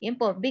 Yun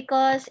po,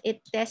 because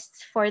it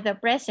tests for the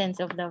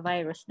presence of the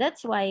virus.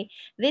 That's why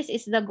this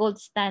is the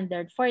gold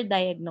standard for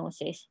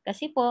diagnosis.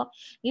 Kasi po,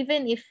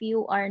 even if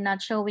you are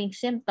not showing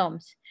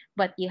symptoms,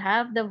 but you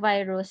have the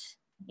virus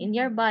in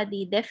your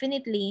body,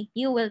 definitely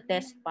you will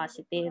test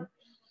positive.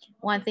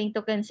 One thing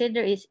to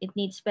consider is it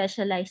needs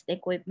specialized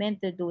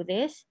equipment to do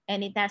this,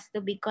 and it has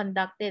to be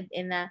conducted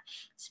in a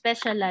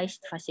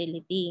specialized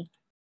facility.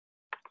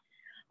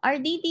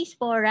 RDTs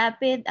po,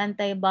 Rapid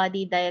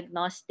Antibody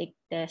Diagnostic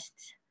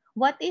Tests.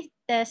 What it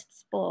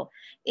tests po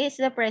is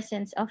the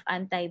presence of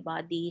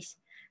antibodies.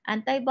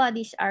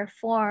 Antibodies are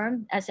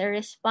formed as a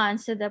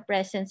response to the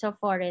presence of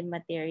foreign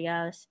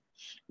materials.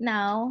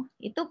 Now,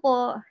 ito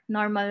po,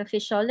 normal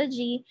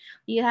physiology,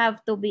 you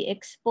have to be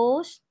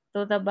exposed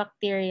to the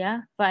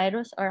bacteria,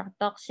 virus, or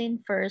toxin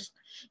first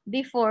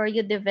before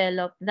you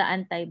develop the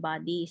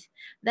antibodies.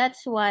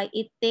 That's why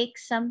it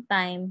takes some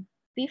time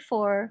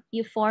before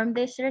you form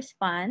this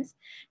response,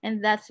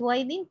 and that's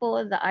why din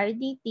po the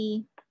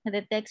RDT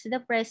detects the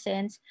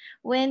presence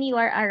when you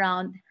are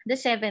around the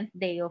 7th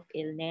day of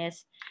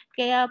illness.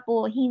 Kaya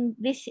po,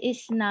 this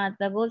is not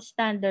the gold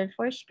standard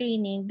for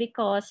screening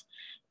because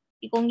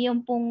kung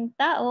yung pong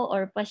tao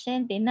or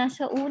pasyente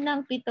nasa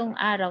unang 7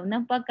 araw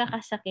ng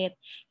pagkakasakit,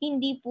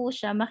 hindi po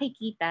siya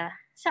makikita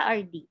sa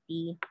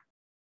RDT.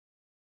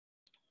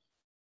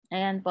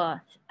 Ayan po.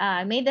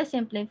 I made a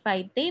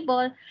simplified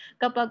table.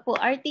 Kapag po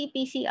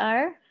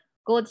RT-PCR,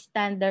 gold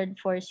standard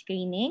for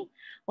screening,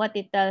 what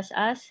it tells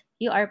us,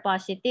 you are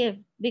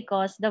positive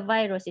because the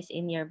virus is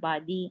in your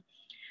body.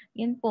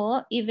 Yun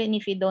po, even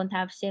if you don't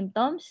have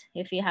symptoms,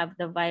 if you have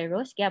the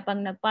virus, kaya pag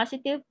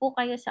nag-positive po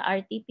kayo sa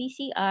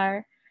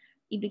RT-PCR,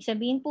 ibig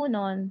sabihin po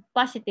nun,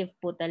 positive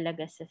po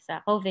talaga sa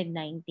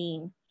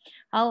COVID-19.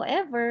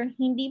 However,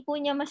 hindi po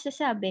niya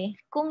masasabi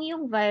kung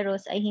yung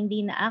virus ay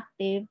hindi na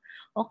active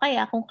o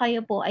kaya kung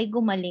kayo po ay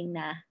gumaling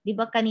na. Di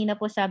ba kanina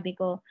po sabi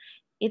ko,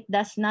 it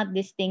does not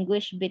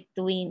distinguish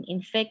between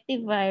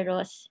infective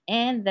virus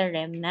and the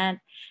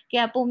remnant.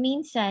 Kaya po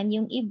minsan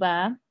yung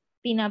iba,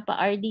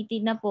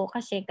 pinapa-RDT na po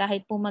kasi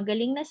kahit po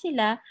magaling na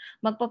sila,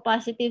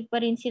 magpa-positive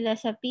pa rin sila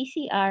sa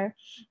PCR,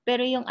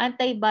 pero yung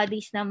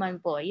antibodies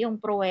naman po, yung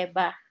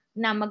pruweba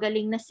na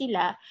magaling na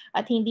sila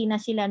at hindi na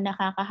sila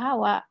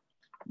nakakahawa,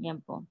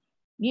 yan po.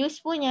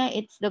 use po niya,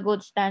 it's the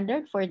gold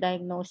standard for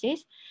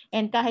diagnosis.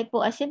 And kahit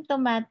po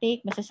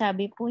asymptomatic,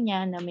 masasabi po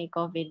niya na may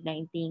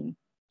COVID-19.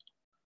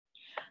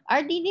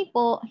 RDT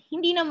po,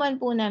 hindi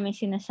naman po namin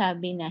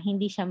sinasabi na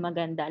hindi siya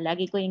maganda.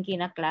 Lagi ko yung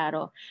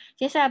kinaklaro.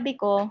 Sinasabi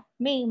ko,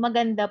 may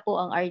maganda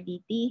po ang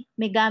RDT,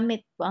 may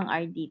gamit po ang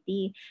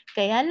RDT.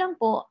 Kaya lang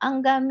po,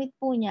 ang gamit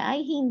po niya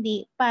ay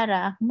hindi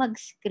para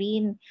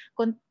mag-screen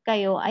kung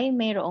kayo ay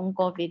mayroong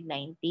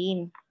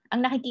COVID-19.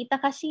 Ang nakikita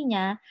kasi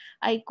niya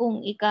ay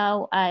kung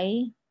ikaw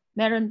ay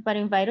meron pa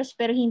rin virus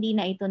pero hindi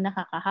na ito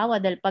nakakahawa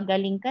dahil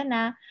pagaling ka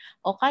na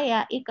o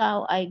kaya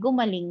ikaw ay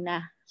gumaling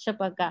na sa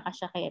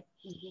pagkakasakit.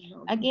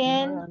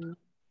 Again,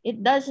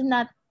 it does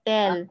not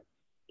tell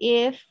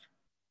if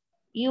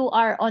you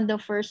are on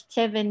the first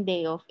 7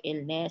 day of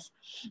illness.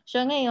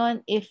 So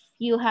ngayon, if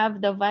you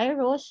have the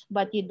virus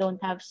but you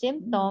don't have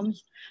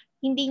symptoms,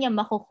 hindi niya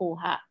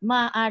makukuha.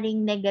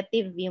 Maaring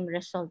negative yung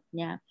result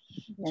niya.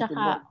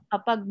 Tsaka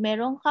kapag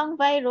meron kang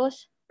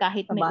virus,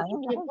 kahit may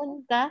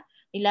ipon ka,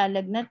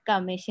 ilalagnat ka,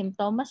 may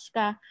simptomas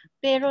ka,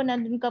 pero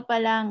nandun ka pa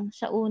lang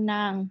sa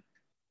unang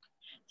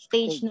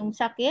stage ng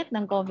sakit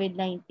ng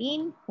COVID-19,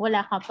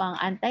 wala ka pang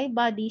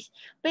antibodies,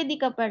 pwede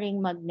ka pa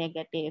rin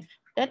mag-negative.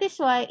 That is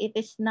why it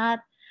is not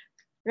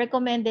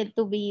recommended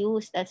to be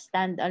used as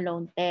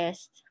standalone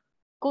test.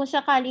 Kung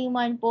sakali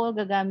man po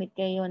gagamit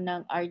kayo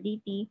ng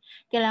RDT,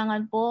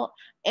 kailangan po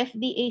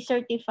FDA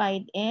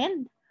certified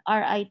and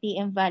RIT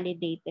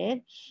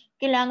validated.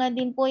 Kailangan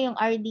din po yung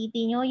RDT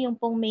nyo, yung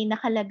pong may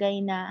nakalagay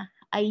na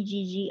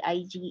IgG,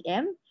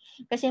 IgM,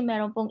 kasi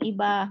meron pong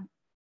iba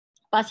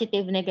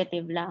positive,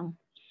 negative lang.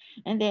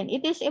 And then,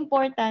 it is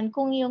important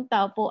kung yung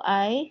tao po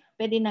ay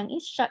pwede nang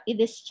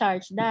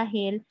i-discharge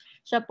dahil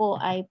siya po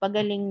ay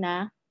pagaling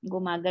na,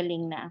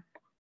 gumagaling na.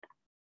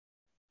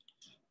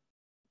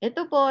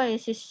 Ito po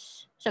is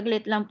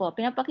saglit lang po.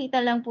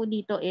 Pinapakita lang po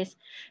dito is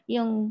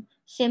yung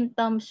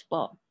symptoms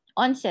po.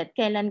 Onset,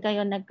 kailan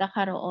kayo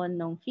nagkakaroon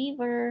ng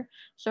fever,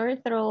 sore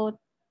throat,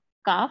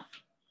 cough.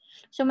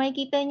 So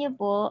makikita niyo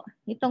po,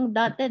 itong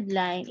dotted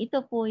line,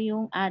 ito po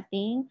yung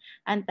ating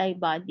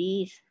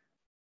antibodies.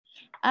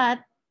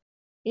 At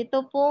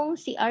ito pong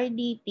si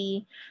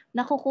RDT,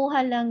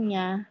 nakukuha lang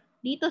niya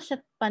dito sa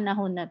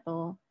panahon na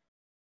to.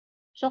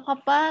 So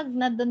kapag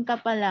nandun ka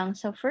pa lang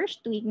sa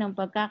first week ng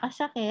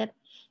pagkakasakit,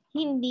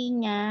 hindi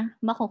niya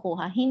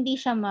makukuha. Hindi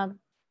siya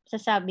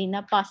magsasabi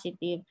na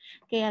positive.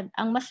 Kaya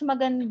ang mas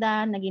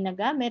maganda na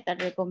ginagamit at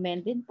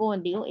recommended po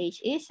ng DOH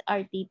is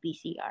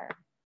RT-PCR.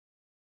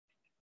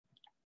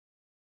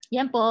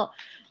 Yan po,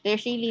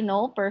 there's really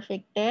no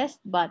perfect test,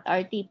 but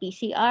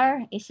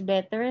RT-PCR is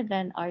better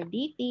than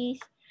RDTs.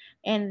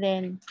 And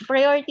then,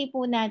 priority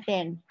po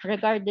natin,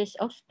 regardless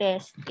of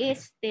test,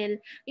 is still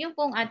yung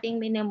pong ating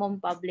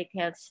minimum public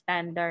health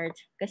standards.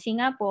 Kasi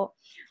nga po,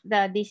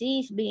 the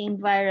disease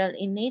being viral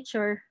in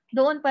nature,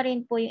 doon pa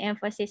rin po yung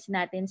emphasis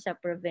natin sa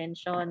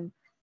prevention.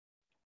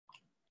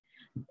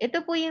 Ito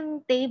po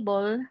yung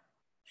table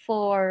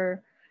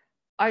for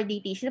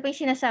RDTs. Ito po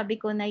yung sinasabi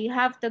ko na you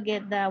have to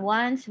get the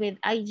ones with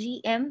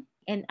IgM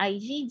and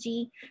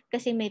IgG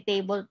kasi may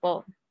table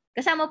po.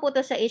 Kasama po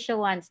to sa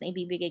issuance na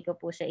ibibigay ko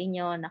po sa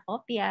inyo na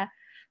kopya.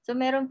 So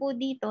meron po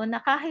dito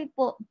na kahit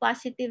po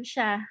positive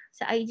siya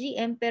sa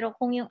IgM pero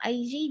kung yung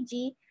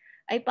IgG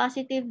ay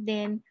positive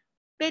din,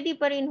 pwede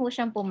pa rin po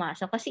siyang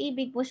pumasok. Kasi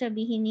ibig po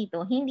sabihin nito,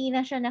 hindi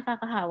na siya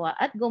nakakahawa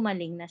at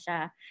gumaling na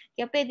siya.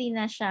 Kaya pwede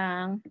na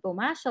siyang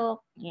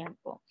pumasok. Yan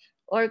po.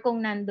 Or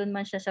kung nandun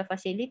man siya sa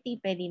facility,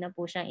 pwede na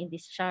po siyang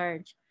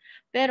i-discharge.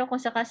 Pero kung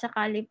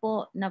sakasakali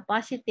po na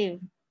positive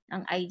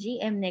ang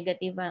IgM,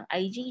 negative ang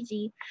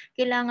IgG,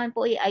 kailangan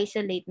po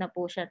i-isolate na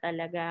po siya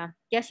talaga.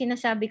 Kaya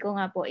sinasabi ko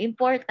nga po,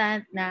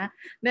 important na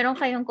meron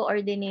kayong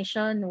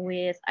coordination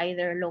with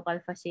either local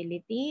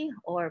facility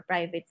or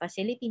private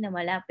facility na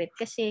malapit.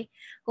 Kasi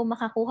kung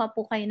makakuha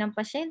po kayo ng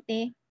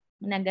pasyente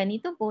na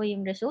ganito po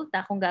yung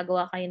resulta, kung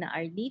gagawa kayo ng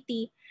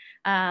RDT,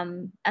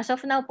 as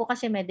of now po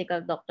kasi medical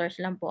doctors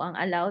lang po ang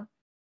allowed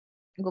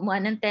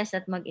gumawa ng test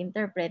at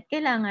mag-interpret,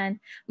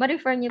 kailangan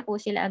ma-refer niyo po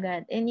sila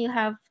agad. And you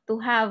have to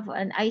have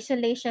an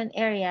isolation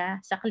area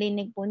sa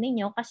clinic po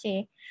ninyo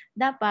kasi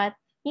dapat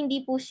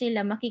hindi po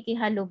sila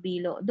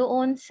makikihalubilo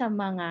doon sa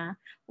mga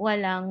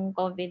walang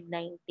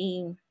COVID-19.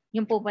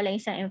 Yung po pala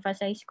yung sa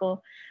emphasize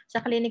ko, sa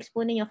clinics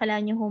po ninyo,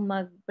 kailangan nyo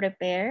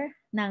mag-prepare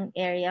ng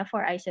area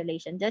for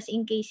isolation. Just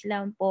in case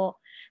lang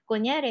po,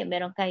 kunyari,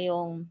 meron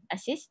kayong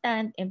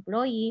assistant,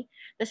 employee,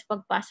 tapos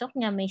pagpasok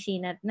niya, may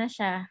sinat na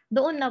siya,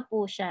 doon na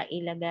po siya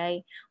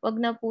ilagay.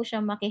 Huwag na po siya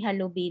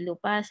makihalubilo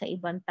pa sa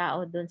ibang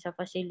tao doon sa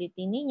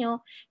facility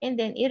ninyo. And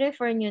then,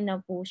 i-refer nyo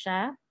na po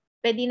siya.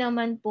 Pwede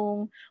naman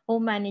pong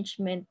home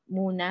management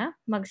muna,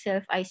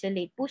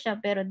 mag-self-isolate po siya,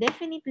 pero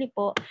definitely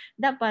po,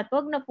 dapat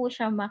wag na po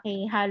siya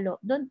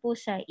makihalo doon po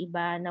sa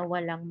iba na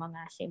walang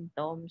mga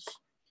symptoms.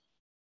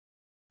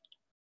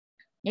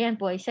 Ayan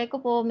po, isa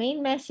ko po, main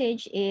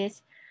message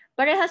is,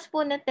 parehas po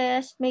na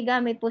test, may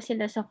gamit po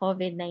sila sa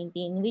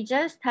COVID-19. We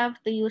just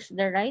have to use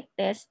the right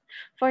test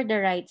for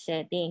the right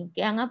setting.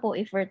 Kaya nga po,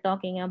 if we're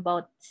talking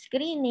about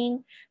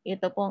screening,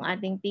 ito po ang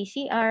ating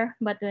PCR.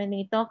 But when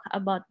we talk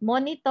about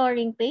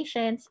monitoring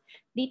patients,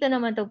 dito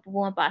naman ito po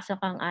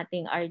pumapasok ang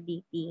ating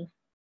RDT.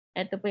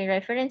 Ito po yung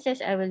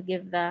references. I will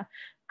give the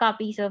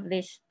copies of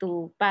this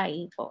to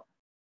PAAI po.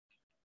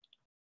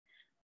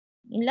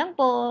 Yun lang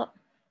po.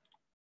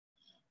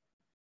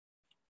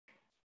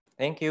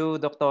 Thank you,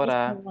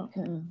 Doktora.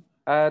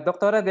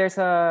 Doktora,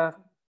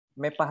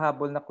 may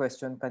pahabol na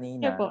question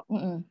kanina. Sure po.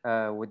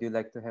 Would you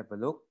like to have a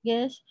look?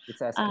 Yes. It's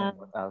asking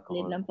about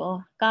alcohol. Lang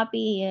po.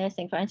 Copy, yes.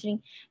 Thanks for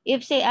answering.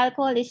 If, say,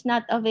 alcohol is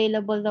not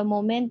available the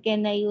moment,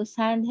 can I use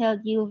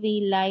handheld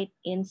UV light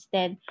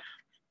instead?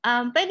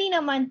 Pwede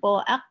naman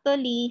po.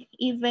 Actually,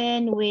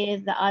 even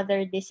with the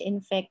other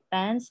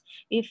disinfectants,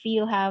 if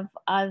you have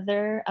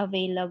other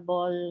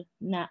available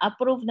na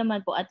approved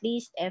naman po, at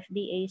least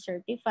FDA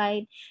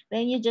certified,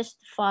 then you just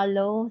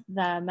follow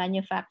the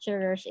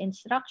manufacturer's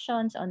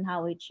instructions on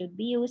how it should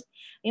be used.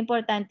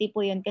 Importante po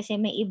yun kasi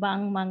may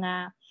ibang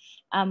mga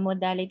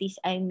modalities,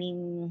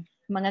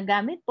 mga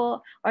gamit po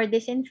or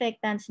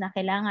disinfectants na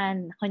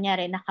kailangan,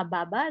 kunyari,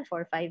 nakababad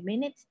for 5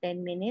 minutes,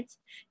 10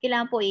 minutes,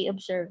 kailangan po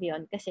i-observe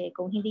yon. Kasi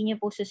kung hindi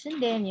niyo po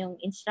susundin yung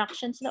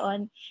instructions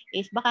doon,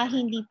 is baka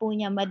hindi po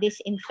niya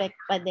ma-disinfect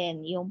pa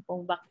din yung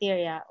pong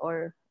bacteria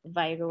or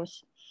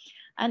virus.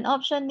 An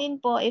option din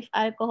po if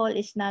alcohol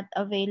is not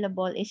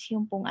available is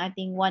yung pong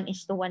ating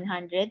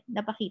 1:100.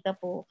 Napakita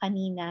po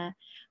kanina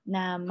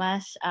na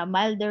mas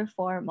milder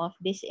form of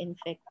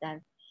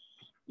disinfectant.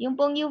 Yung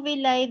pong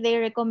UV light, they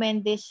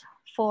recommend this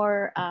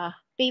for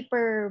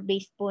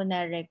paper-based po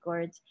na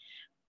records.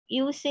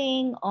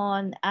 Using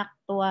on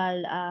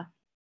actual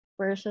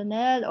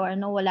personnel or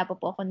wala pa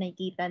po ako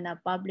nakikita na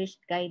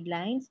published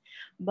guidelines.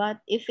 But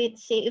if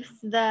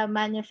the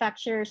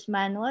manufacturer's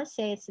manual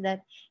says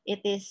that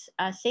it is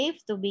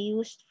safe to be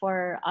used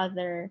for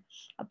other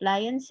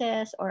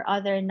appliances or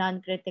other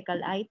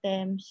non-critical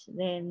items,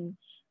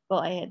 then go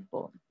ahead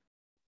po.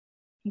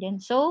 Then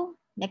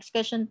next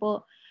question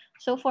po.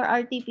 So for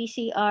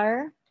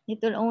RT-PCR,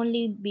 it will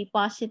only be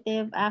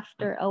positive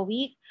after a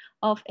week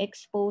of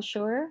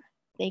exposure.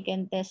 They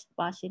can test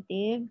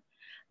positive.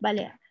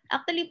 Bale,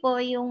 actually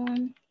po,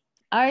 yung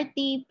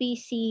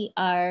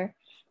RT-PCR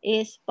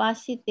is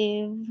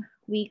positive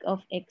week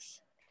of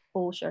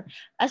exposure.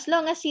 As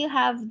long as you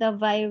have the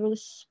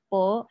virus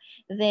po,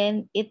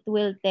 then it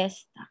will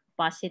test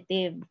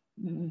positive.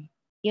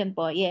 Yun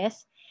po,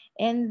 yes.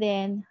 And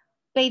then,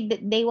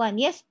 day 1,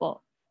 yes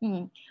po.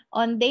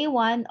 On day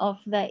 1 of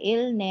the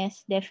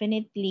illness,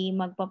 definitely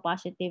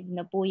magpa-positive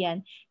na po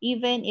yan.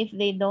 Even if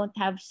they don't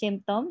have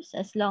symptoms,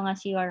 as long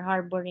as you are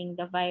harboring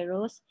the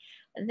virus,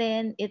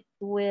 then it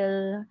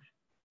will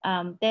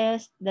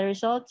test, the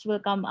results will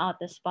come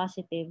out as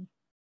positive.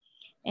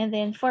 And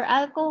then for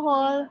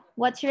alcohol,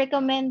 what's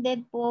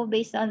recommended po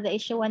based on the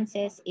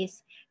issuances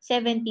is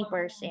 70%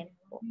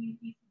 po.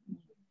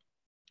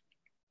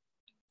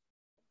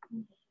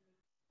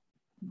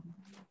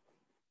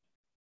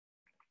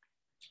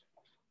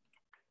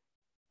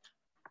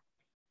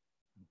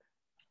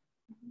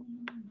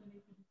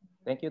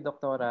 Thank you,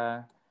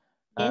 Doktora.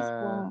 Yes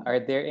po. Are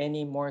there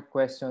any more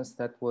questions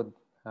that would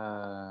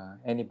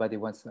anybody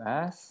wants to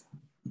ask?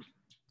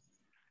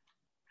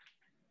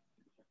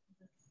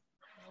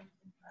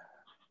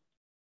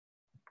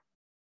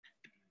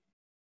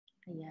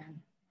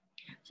 Ayan.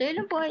 So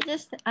yun po, I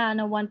just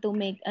want to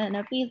make an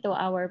appeal to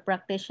our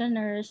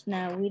practitioners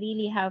na we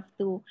really have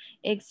to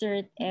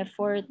exert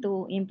effort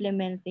to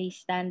implement these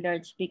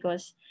standards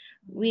because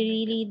we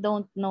really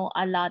don't know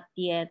a lot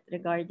yet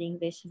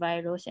regarding this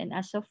virus. And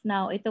as of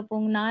now, ito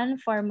pong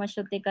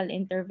non-pharmaceutical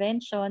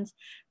interventions,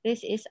 this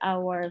is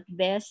our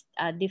best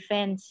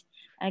defense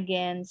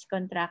against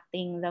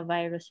contracting the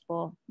virus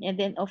po. And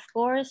then of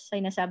course,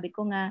 ay nasabi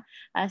ko nga,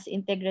 as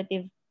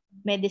integrative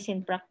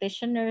medicine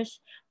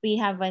practitioners, we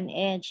have an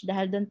edge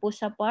dahil doon po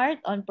sa part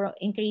on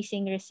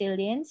increasing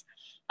resilience.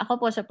 Ako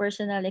po sa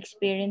personal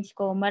experience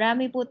ko,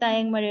 marami po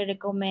tayong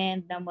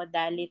marirecommend na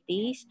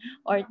modalities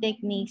or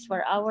techniques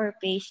for our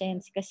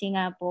patients kasi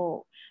nga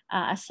po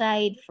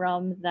aside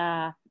from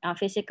the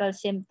physical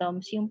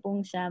symptoms, yung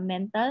pong sa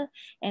mental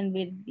and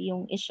with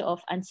yung issue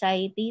of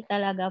anxiety,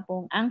 talaga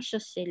pong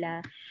anxious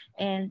sila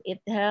and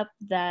it helped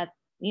that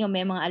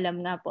may mga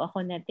alam nga po ako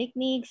na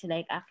techniques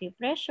like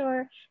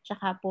acupressure,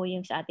 tsaka po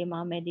yung sa ating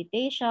mga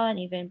meditation,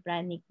 even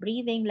pranic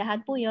breathing,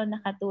 lahat po yon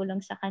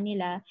nakatulong sa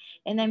kanila.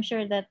 And I'm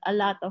sure that a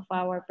lot of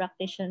our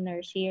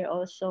practitioners here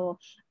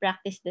also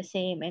practice the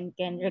same and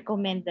can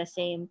recommend the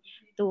same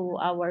to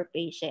our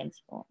patients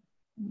po.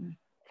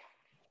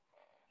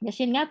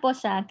 Kasi nga po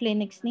sa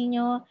clinics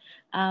ninyo,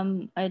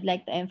 I'd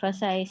like to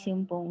emphasize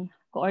yung pong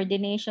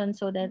coordination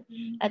so that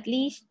at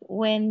least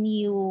when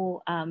you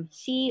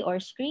see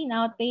or screen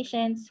out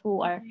patients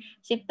who are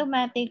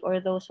symptomatic or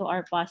those who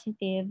are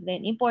positive,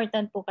 then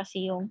important po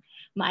kasi yung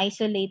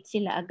ma-isolate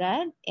sila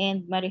agad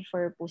and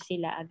ma-refer po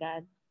sila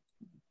agad.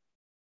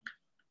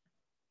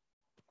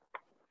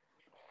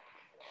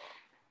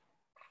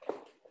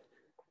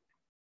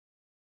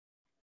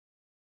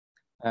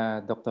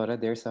 Doctora,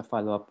 there's a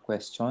follow-up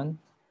question.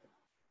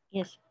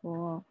 Yes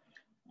po.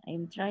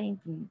 I'm trying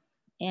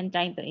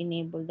to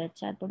enable the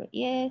chat.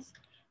 Yes,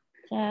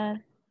 chat.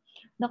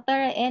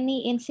 Doctor,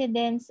 any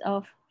incidents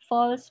of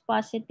false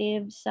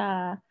positives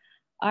sa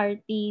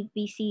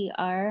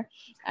RT-PCR?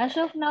 As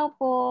of now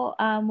po,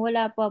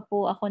 wala pa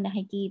po ako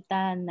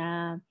nakikita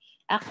na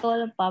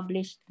actual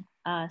published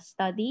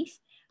studies.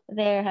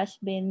 There has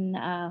been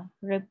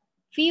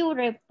few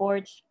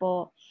reports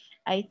po,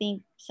 I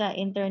think, sa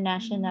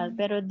international.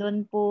 Pero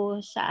doon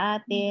po sa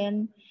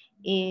atin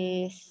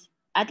is,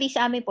 at least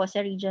sa amin po,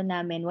 sa region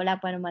namin, wala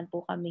pa naman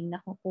po kaming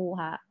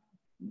nakukuha.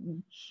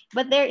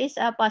 But there is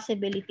a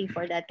possibility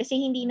for that.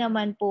 Kasi hindi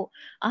naman po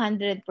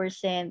 100%.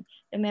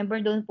 Remember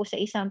doon po sa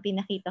isang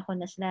pinakita ko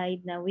na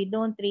slide na we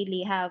don't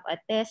really have a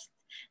test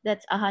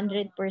that's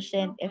 100%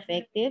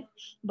 effective.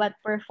 But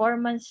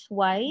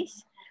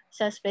performance-wise,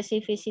 sa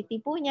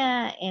specificity po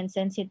niya and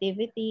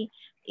sensitivity,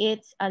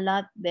 it's a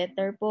lot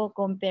better po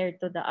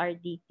compared to the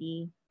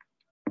RDT.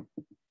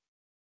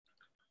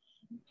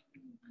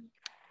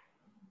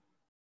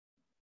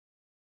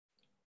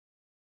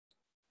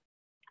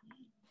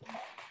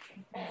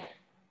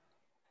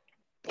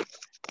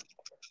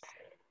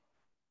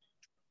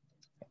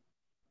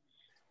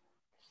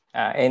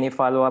 Any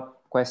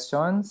follow-up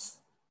questions?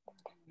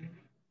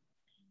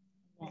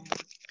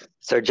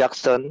 Sir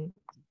Jackson.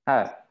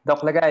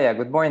 Doc Lagaya,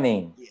 good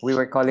morning. We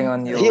were calling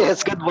on you.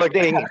 Yes, good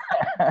morning.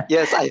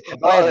 Yes,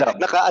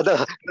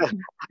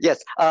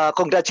 yes.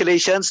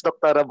 Congratulations,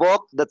 Dr.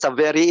 Rabok. That's a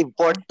very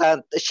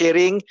important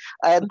sharing.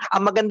 And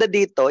ang maganda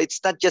dito,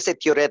 it's not just a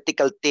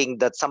theoretical thing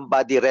that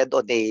somebody read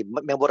on a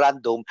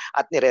memorandum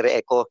at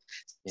nire-echo.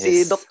 Yes. Si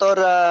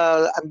Dr.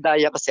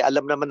 Andaya kasi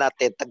alam naman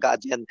natin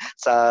taga yan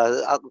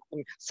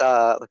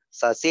sa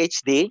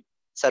CHD,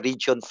 sa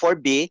Region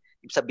 4B,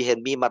 ibig sabihin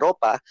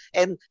MIMAROPA,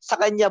 and sa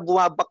kanya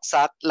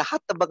bumabaksak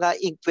lahat ng mga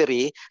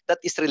inquiry that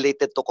is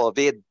related to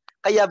COVID.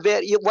 Kaya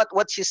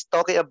what she's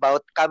talking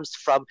about comes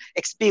from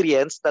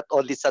experience, not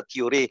only sa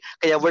theory.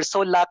 Kaya we're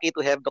so lucky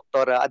to have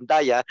Dr.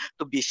 Andaya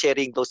to be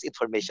sharing those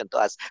information to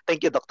us.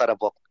 Thank you, Dr.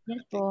 Rabok.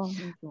 Yes po.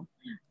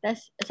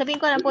 Tas,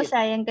 sabihin ko na po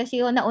sayang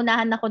kasi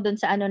naunahan ako dun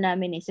sa ano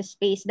namin sa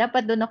space.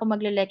 Dapat dun ako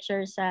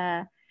magle-lecture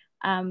sa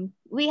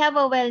we have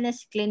a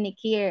wellness clinic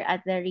here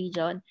at the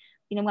region.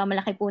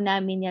 Pinagmamalaki po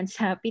namin yan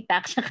sa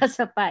PITAC saka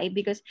sa PAAI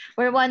because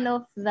we're one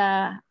of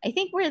the, I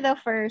think we're the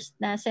first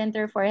na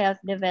Center for Health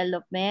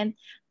Development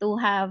to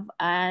have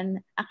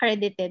an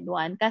accredited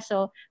one.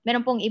 Kaso,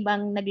 meron pong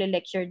ibang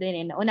nagle-lecture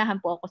din naunahan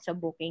po ako sa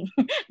booking.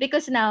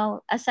 Because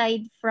now,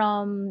 aside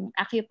from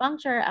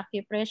acupuncture,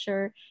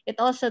 acupressure, it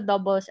also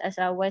doubles as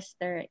a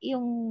Western,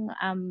 yung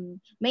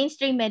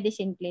mainstream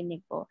medicine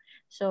clinic po.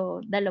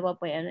 So, dalawa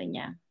po yung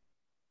niya.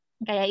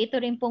 Kaya ito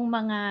rin pong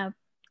mga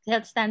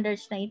health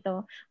standards na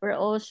ito, we're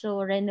also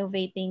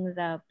renovating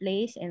the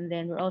place and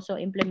then we're also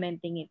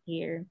implementing it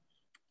here.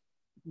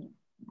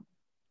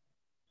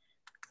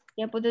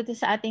 Kaya po dito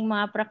sa ating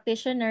mga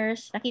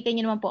practitioners, nakita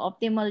niyo naman po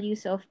optimal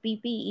use of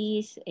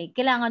PPEs,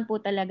 kailangan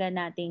po talaga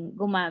nating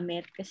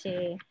gumamit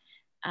kasi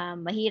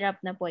mahirap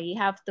na po. You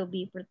have to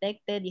be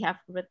protected, you have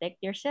to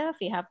protect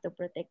yourself, you have to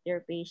protect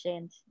your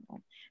patients.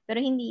 Pero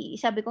hindi,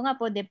 sabi ko nga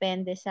po,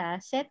 depende sa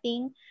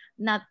setting.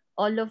 Not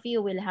all of you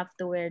will have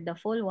to wear the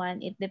full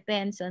one. It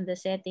depends on the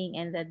setting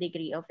and the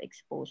degree of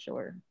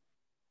exposure.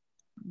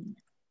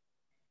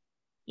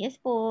 Yes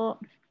po.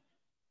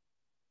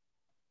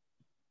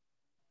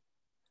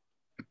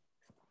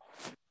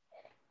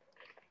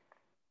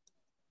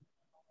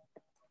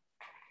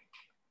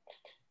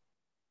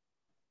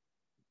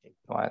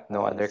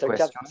 No other Sir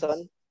questions? Jackson?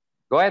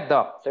 Go ahead,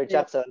 Doc. Sir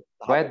Jackson.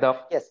 Go ahead,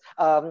 Doc. Yes.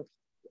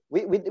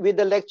 With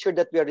the lecture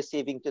that we are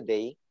receiving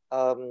today,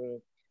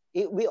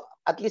 we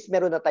at least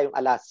meron na tayong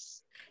alas.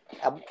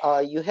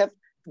 You have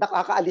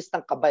nakakaalis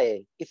ng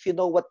kaba if you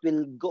know what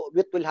will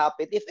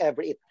happen if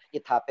ever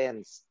it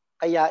happens.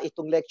 Kaya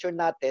itong lecture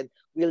natin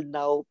will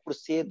now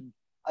proceed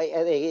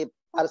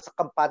para sa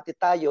kampante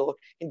tayo,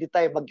 hindi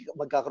tayo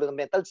magkakaroon ng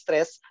mental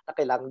stress na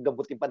kailangan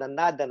gamutin pa ng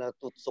nada na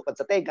tutusukan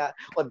sa tenga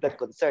on that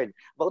concern.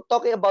 But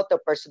talking about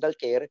the personal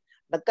care,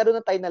 nagkaroon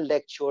na tayo ng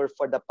lecture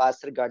for the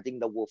past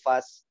regarding the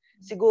WUFAS.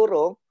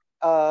 Siguro,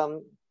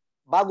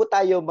 bago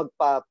tayo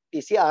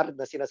magpa-PCR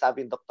na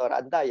sinasabing Dr.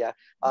 Andaya,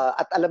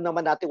 at alam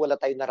naman natin wala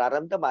tayong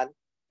nararamdaman,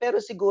 pero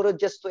siguro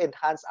just to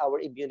enhance our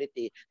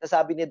immunity,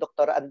 nasabi ni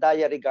Dr.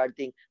 Andaya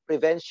regarding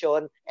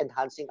prevention,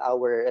 enhancing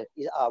our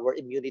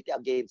immunity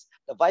against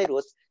the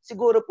virus,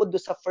 siguro po doon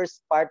sa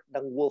first part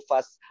ng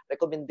WUFAS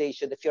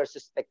recommendation, if you're a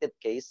suspected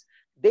case,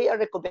 they are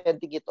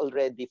recommending it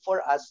already for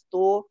us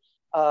to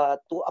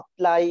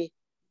apply.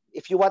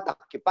 If you want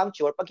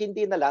acupuncture, pag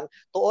hindi na lang,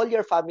 to all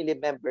your family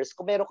members,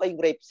 kung meron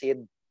kayong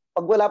rapeseed,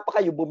 pag wala pa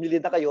kayo,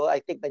 bumili na kayo,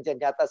 I think nandiyan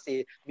yata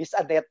si Miss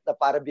Annette na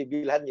para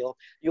bibilhan nyo,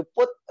 you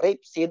put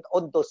rapeseed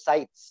on those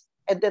sites.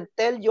 And then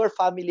tell your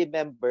family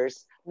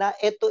members na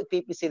ito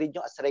ipipisirin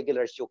nyo as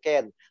regular as you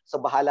can. So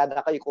bahala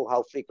na kayo kung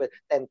how frequent,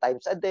 10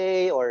 times a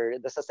day or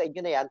nasa sa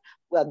inyo na yan.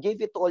 Well,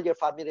 give it to all your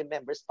family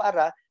members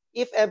para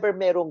if ever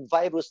merong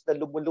virus na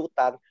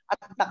lumulutang at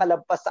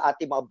nakalampas sa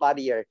ating mga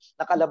barrier,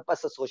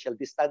 nakalampas sa social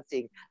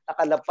distancing,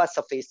 nakalampas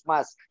sa face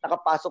mask,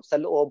 nakapasok sa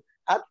loob,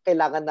 at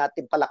kailangan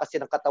natin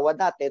palakasin ang katawan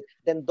natin,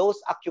 then those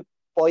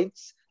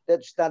acupoints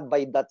that's done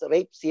by that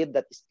rapeseed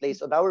that is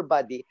placed on our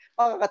body,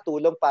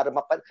 makakatulong para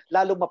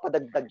lalong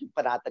mapadagdag yung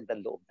panatag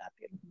ng loob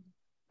natin.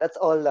 That's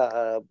all,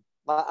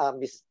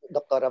 Ms.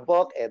 Dr.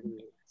 Bok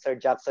and Sir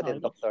Jackson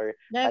and Dr.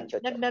 Tancho.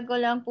 Dagdag ko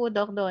lang po,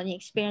 Doc, doon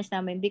yung experience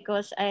namin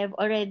because I have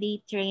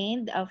already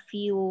trained a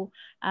few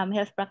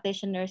health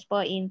practitioners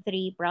po in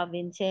 3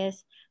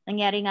 provinces.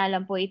 Nangyari nga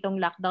lang po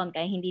itong lockdown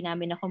kaya hindi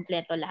namin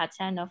na-kompleto lahat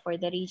sana for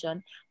the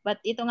region.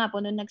 But ito nga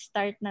po, nung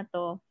nag-start na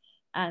to,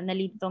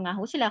 nalito nga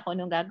ho sila kung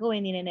anong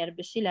gagawin,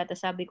 ninenervous sila. Tapos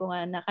sabi ko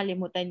nga,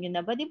 nakalimutan nyo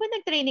na ba? Di ba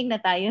nag-training na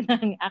tayo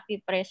ng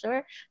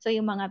acupressure? So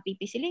yung mga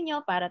pipisilin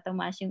nyo para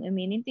tumaas yung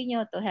immunity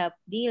nyo to help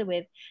deal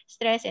with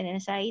stress and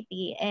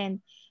anxiety. And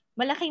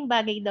malaking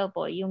bagay daw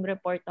po yung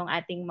report ng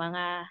ating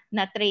mga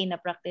na-train na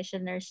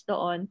practitioners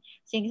doon.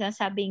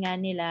 Sabi nga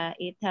nila,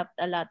 it helped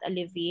a lot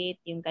alleviate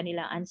yung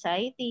kanilang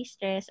anxiety,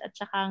 stress, at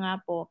saka nga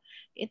po,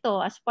 ito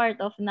as part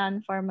of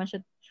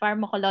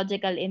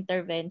non-pharmacological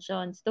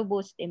interventions to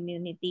boost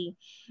immunity.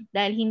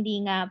 Dahil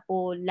hindi nga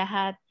po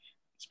lahat,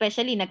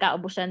 especially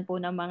nagkaubusan po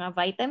ng mga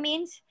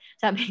vitamins,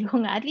 sabi ko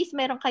nga, at least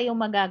meron kayong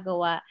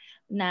magagawa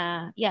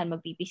na, yan,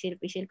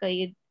 magpipisil-pisil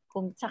kayo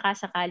kung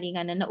sakasakali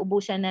nga na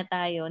naubusan na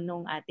tayo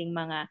nung ating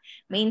mga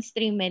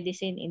mainstream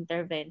medicine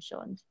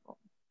interventions.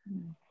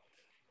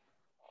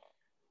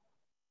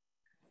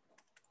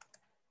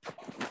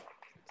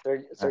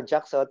 Sir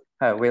Jackson?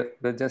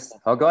 We'll just,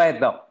 go ahead,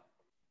 Doc.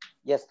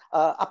 Yes,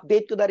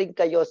 update ko na rin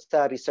kayo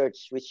sa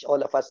research which all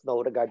of us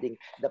know regarding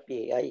the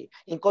PAAI.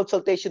 In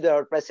consultation with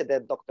our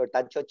President, Dr.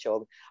 Tancho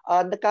Chong,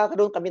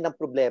 nagkakaroon kami ng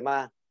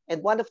problema.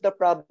 And one of the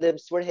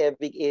problems we're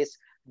having is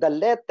the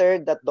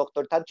letter that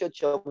Dr. Tancho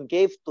Chong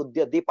gave to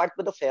the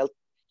Department of Health,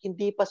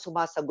 hindi pa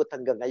sumasagot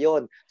hanggang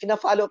ngayon.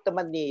 Fina-follow up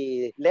naman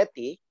ni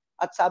Letty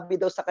at sabi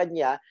daw sa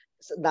kanya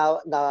na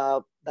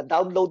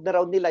download na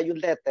raw nila yung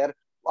letter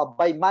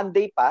by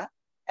Monday pa.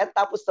 At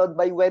tapos daw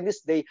by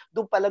Wednesday,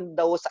 doon pa lang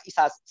daw sa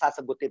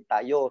sasagutin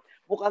tayo.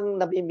 Mukhang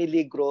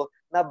namimiligro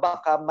na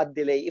baka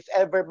ma-delay. If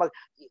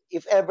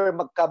ever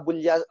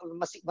magkabulya,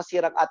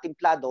 masirang ating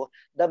plano,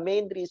 the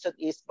main reason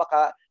is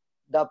baka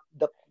the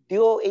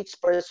DOH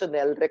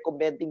personnel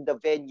recommending the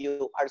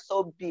venue are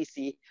so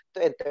busy to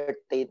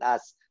entertain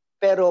us.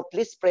 Pero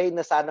please pray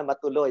na sana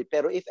matuloy.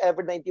 Pero if ever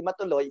na hindi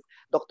matuloy,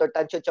 Dr.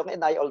 Tancho Chong and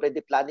I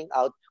already planning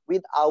out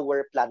with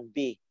our plan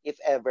B. If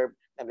ever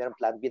na mayroong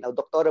plan B. Now,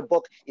 Dr.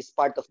 Bok is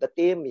part of the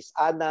team. Miss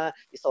Anna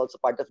is also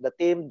part of the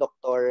team.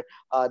 Dr.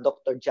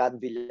 John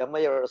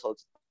Villamayor is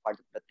also part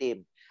of the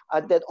team.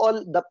 And then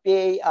all the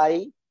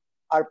PAI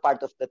are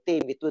part of the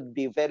team. It would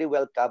be very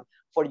welcome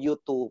for you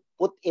to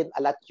put in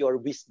a lot your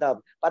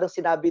wisdom. Parang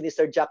sinabi ni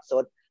Sir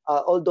Jackson,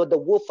 although the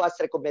WUFA's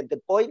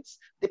recommended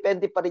points,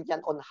 depende pa rin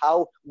yan on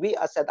how we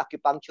as an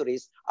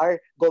acupuncturist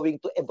are going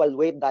to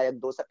evaluate,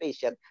 diagnose a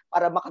patient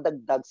para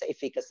makadagdag sa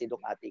efficacy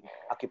ng ating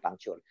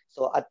acupuncture.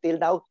 So until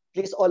now,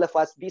 please all of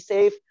us be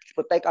safe,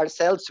 protect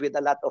ourselves with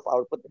a lot of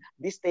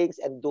these things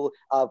and do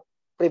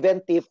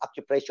preventive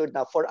acupressure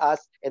now for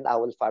us and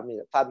our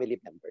family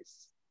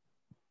members.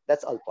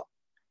 That's all po.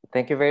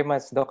 Thank you very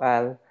much, Doc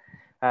Al.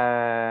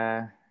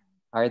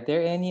 Are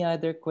there any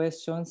other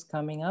questions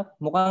coming up?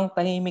 Mukhang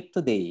tahimik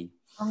today.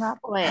 Oo nga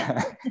po eh.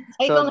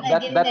 So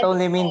that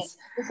only means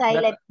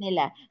silent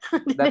nila.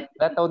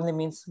 that only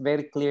means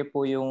very clear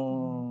po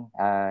yung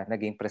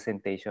naging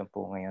presentation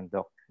po ngayon,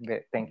 Doc.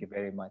 Thank you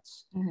very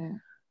much. Mm-hmm.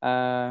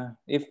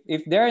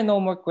 If there are no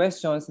more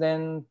questions,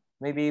 then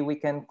maybe we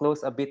can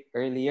close a bit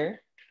earlier.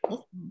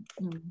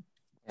 Mm-hmm.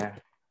 Yeah.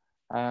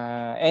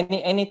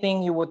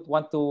 Anything you would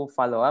want to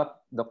follow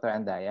up, Dr.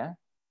 Andaya?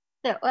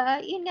 So,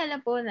 yun nga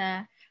lang po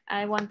na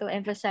I want to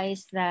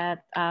emphasize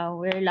that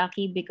we're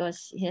lucky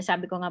because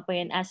sabi ko nga po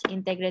yan, as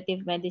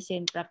integrative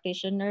medicine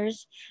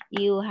practitioners,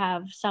 you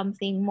have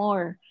something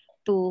more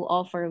to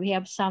offer. We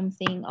have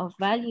something of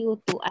value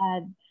to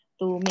add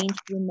to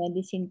mainstream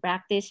medicine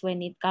practice when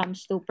it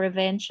comes to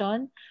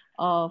prevention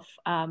of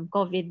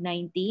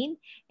COVID-19.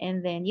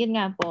 And then yun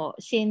nga po,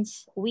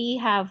 since we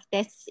have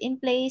tests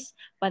in place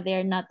but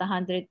they're not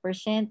 100%,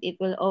 it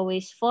will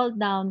always fall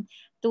down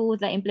to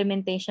the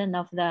implementation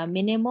of the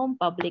minimum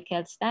public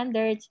health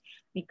standards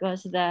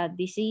because the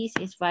disease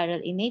is viral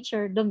in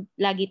nature. Doon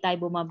lagi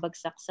tayo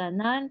bumabagsak sa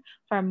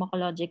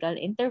non-pharmacological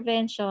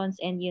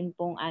interventions and yun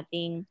pong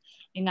ating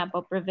yung nga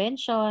po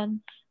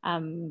prevention,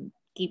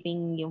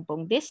 keeping yung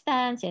pong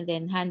distance and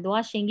then hand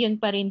washing, yun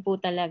pa rin po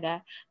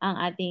talaga ang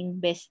ating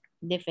best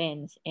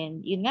defense.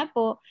 And yun nga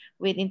po,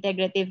 with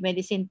integrative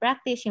medicine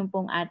practice, yung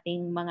pong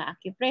ating mga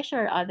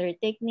acupressure, other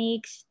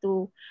techniques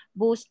to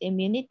boost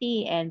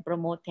immunity and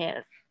promote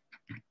health.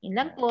 Yun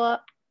lang po.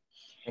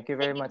 Thank you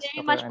very much,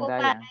 Dr.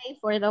 Andaya,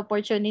 for the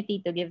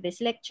opportunity to give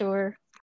this lecture.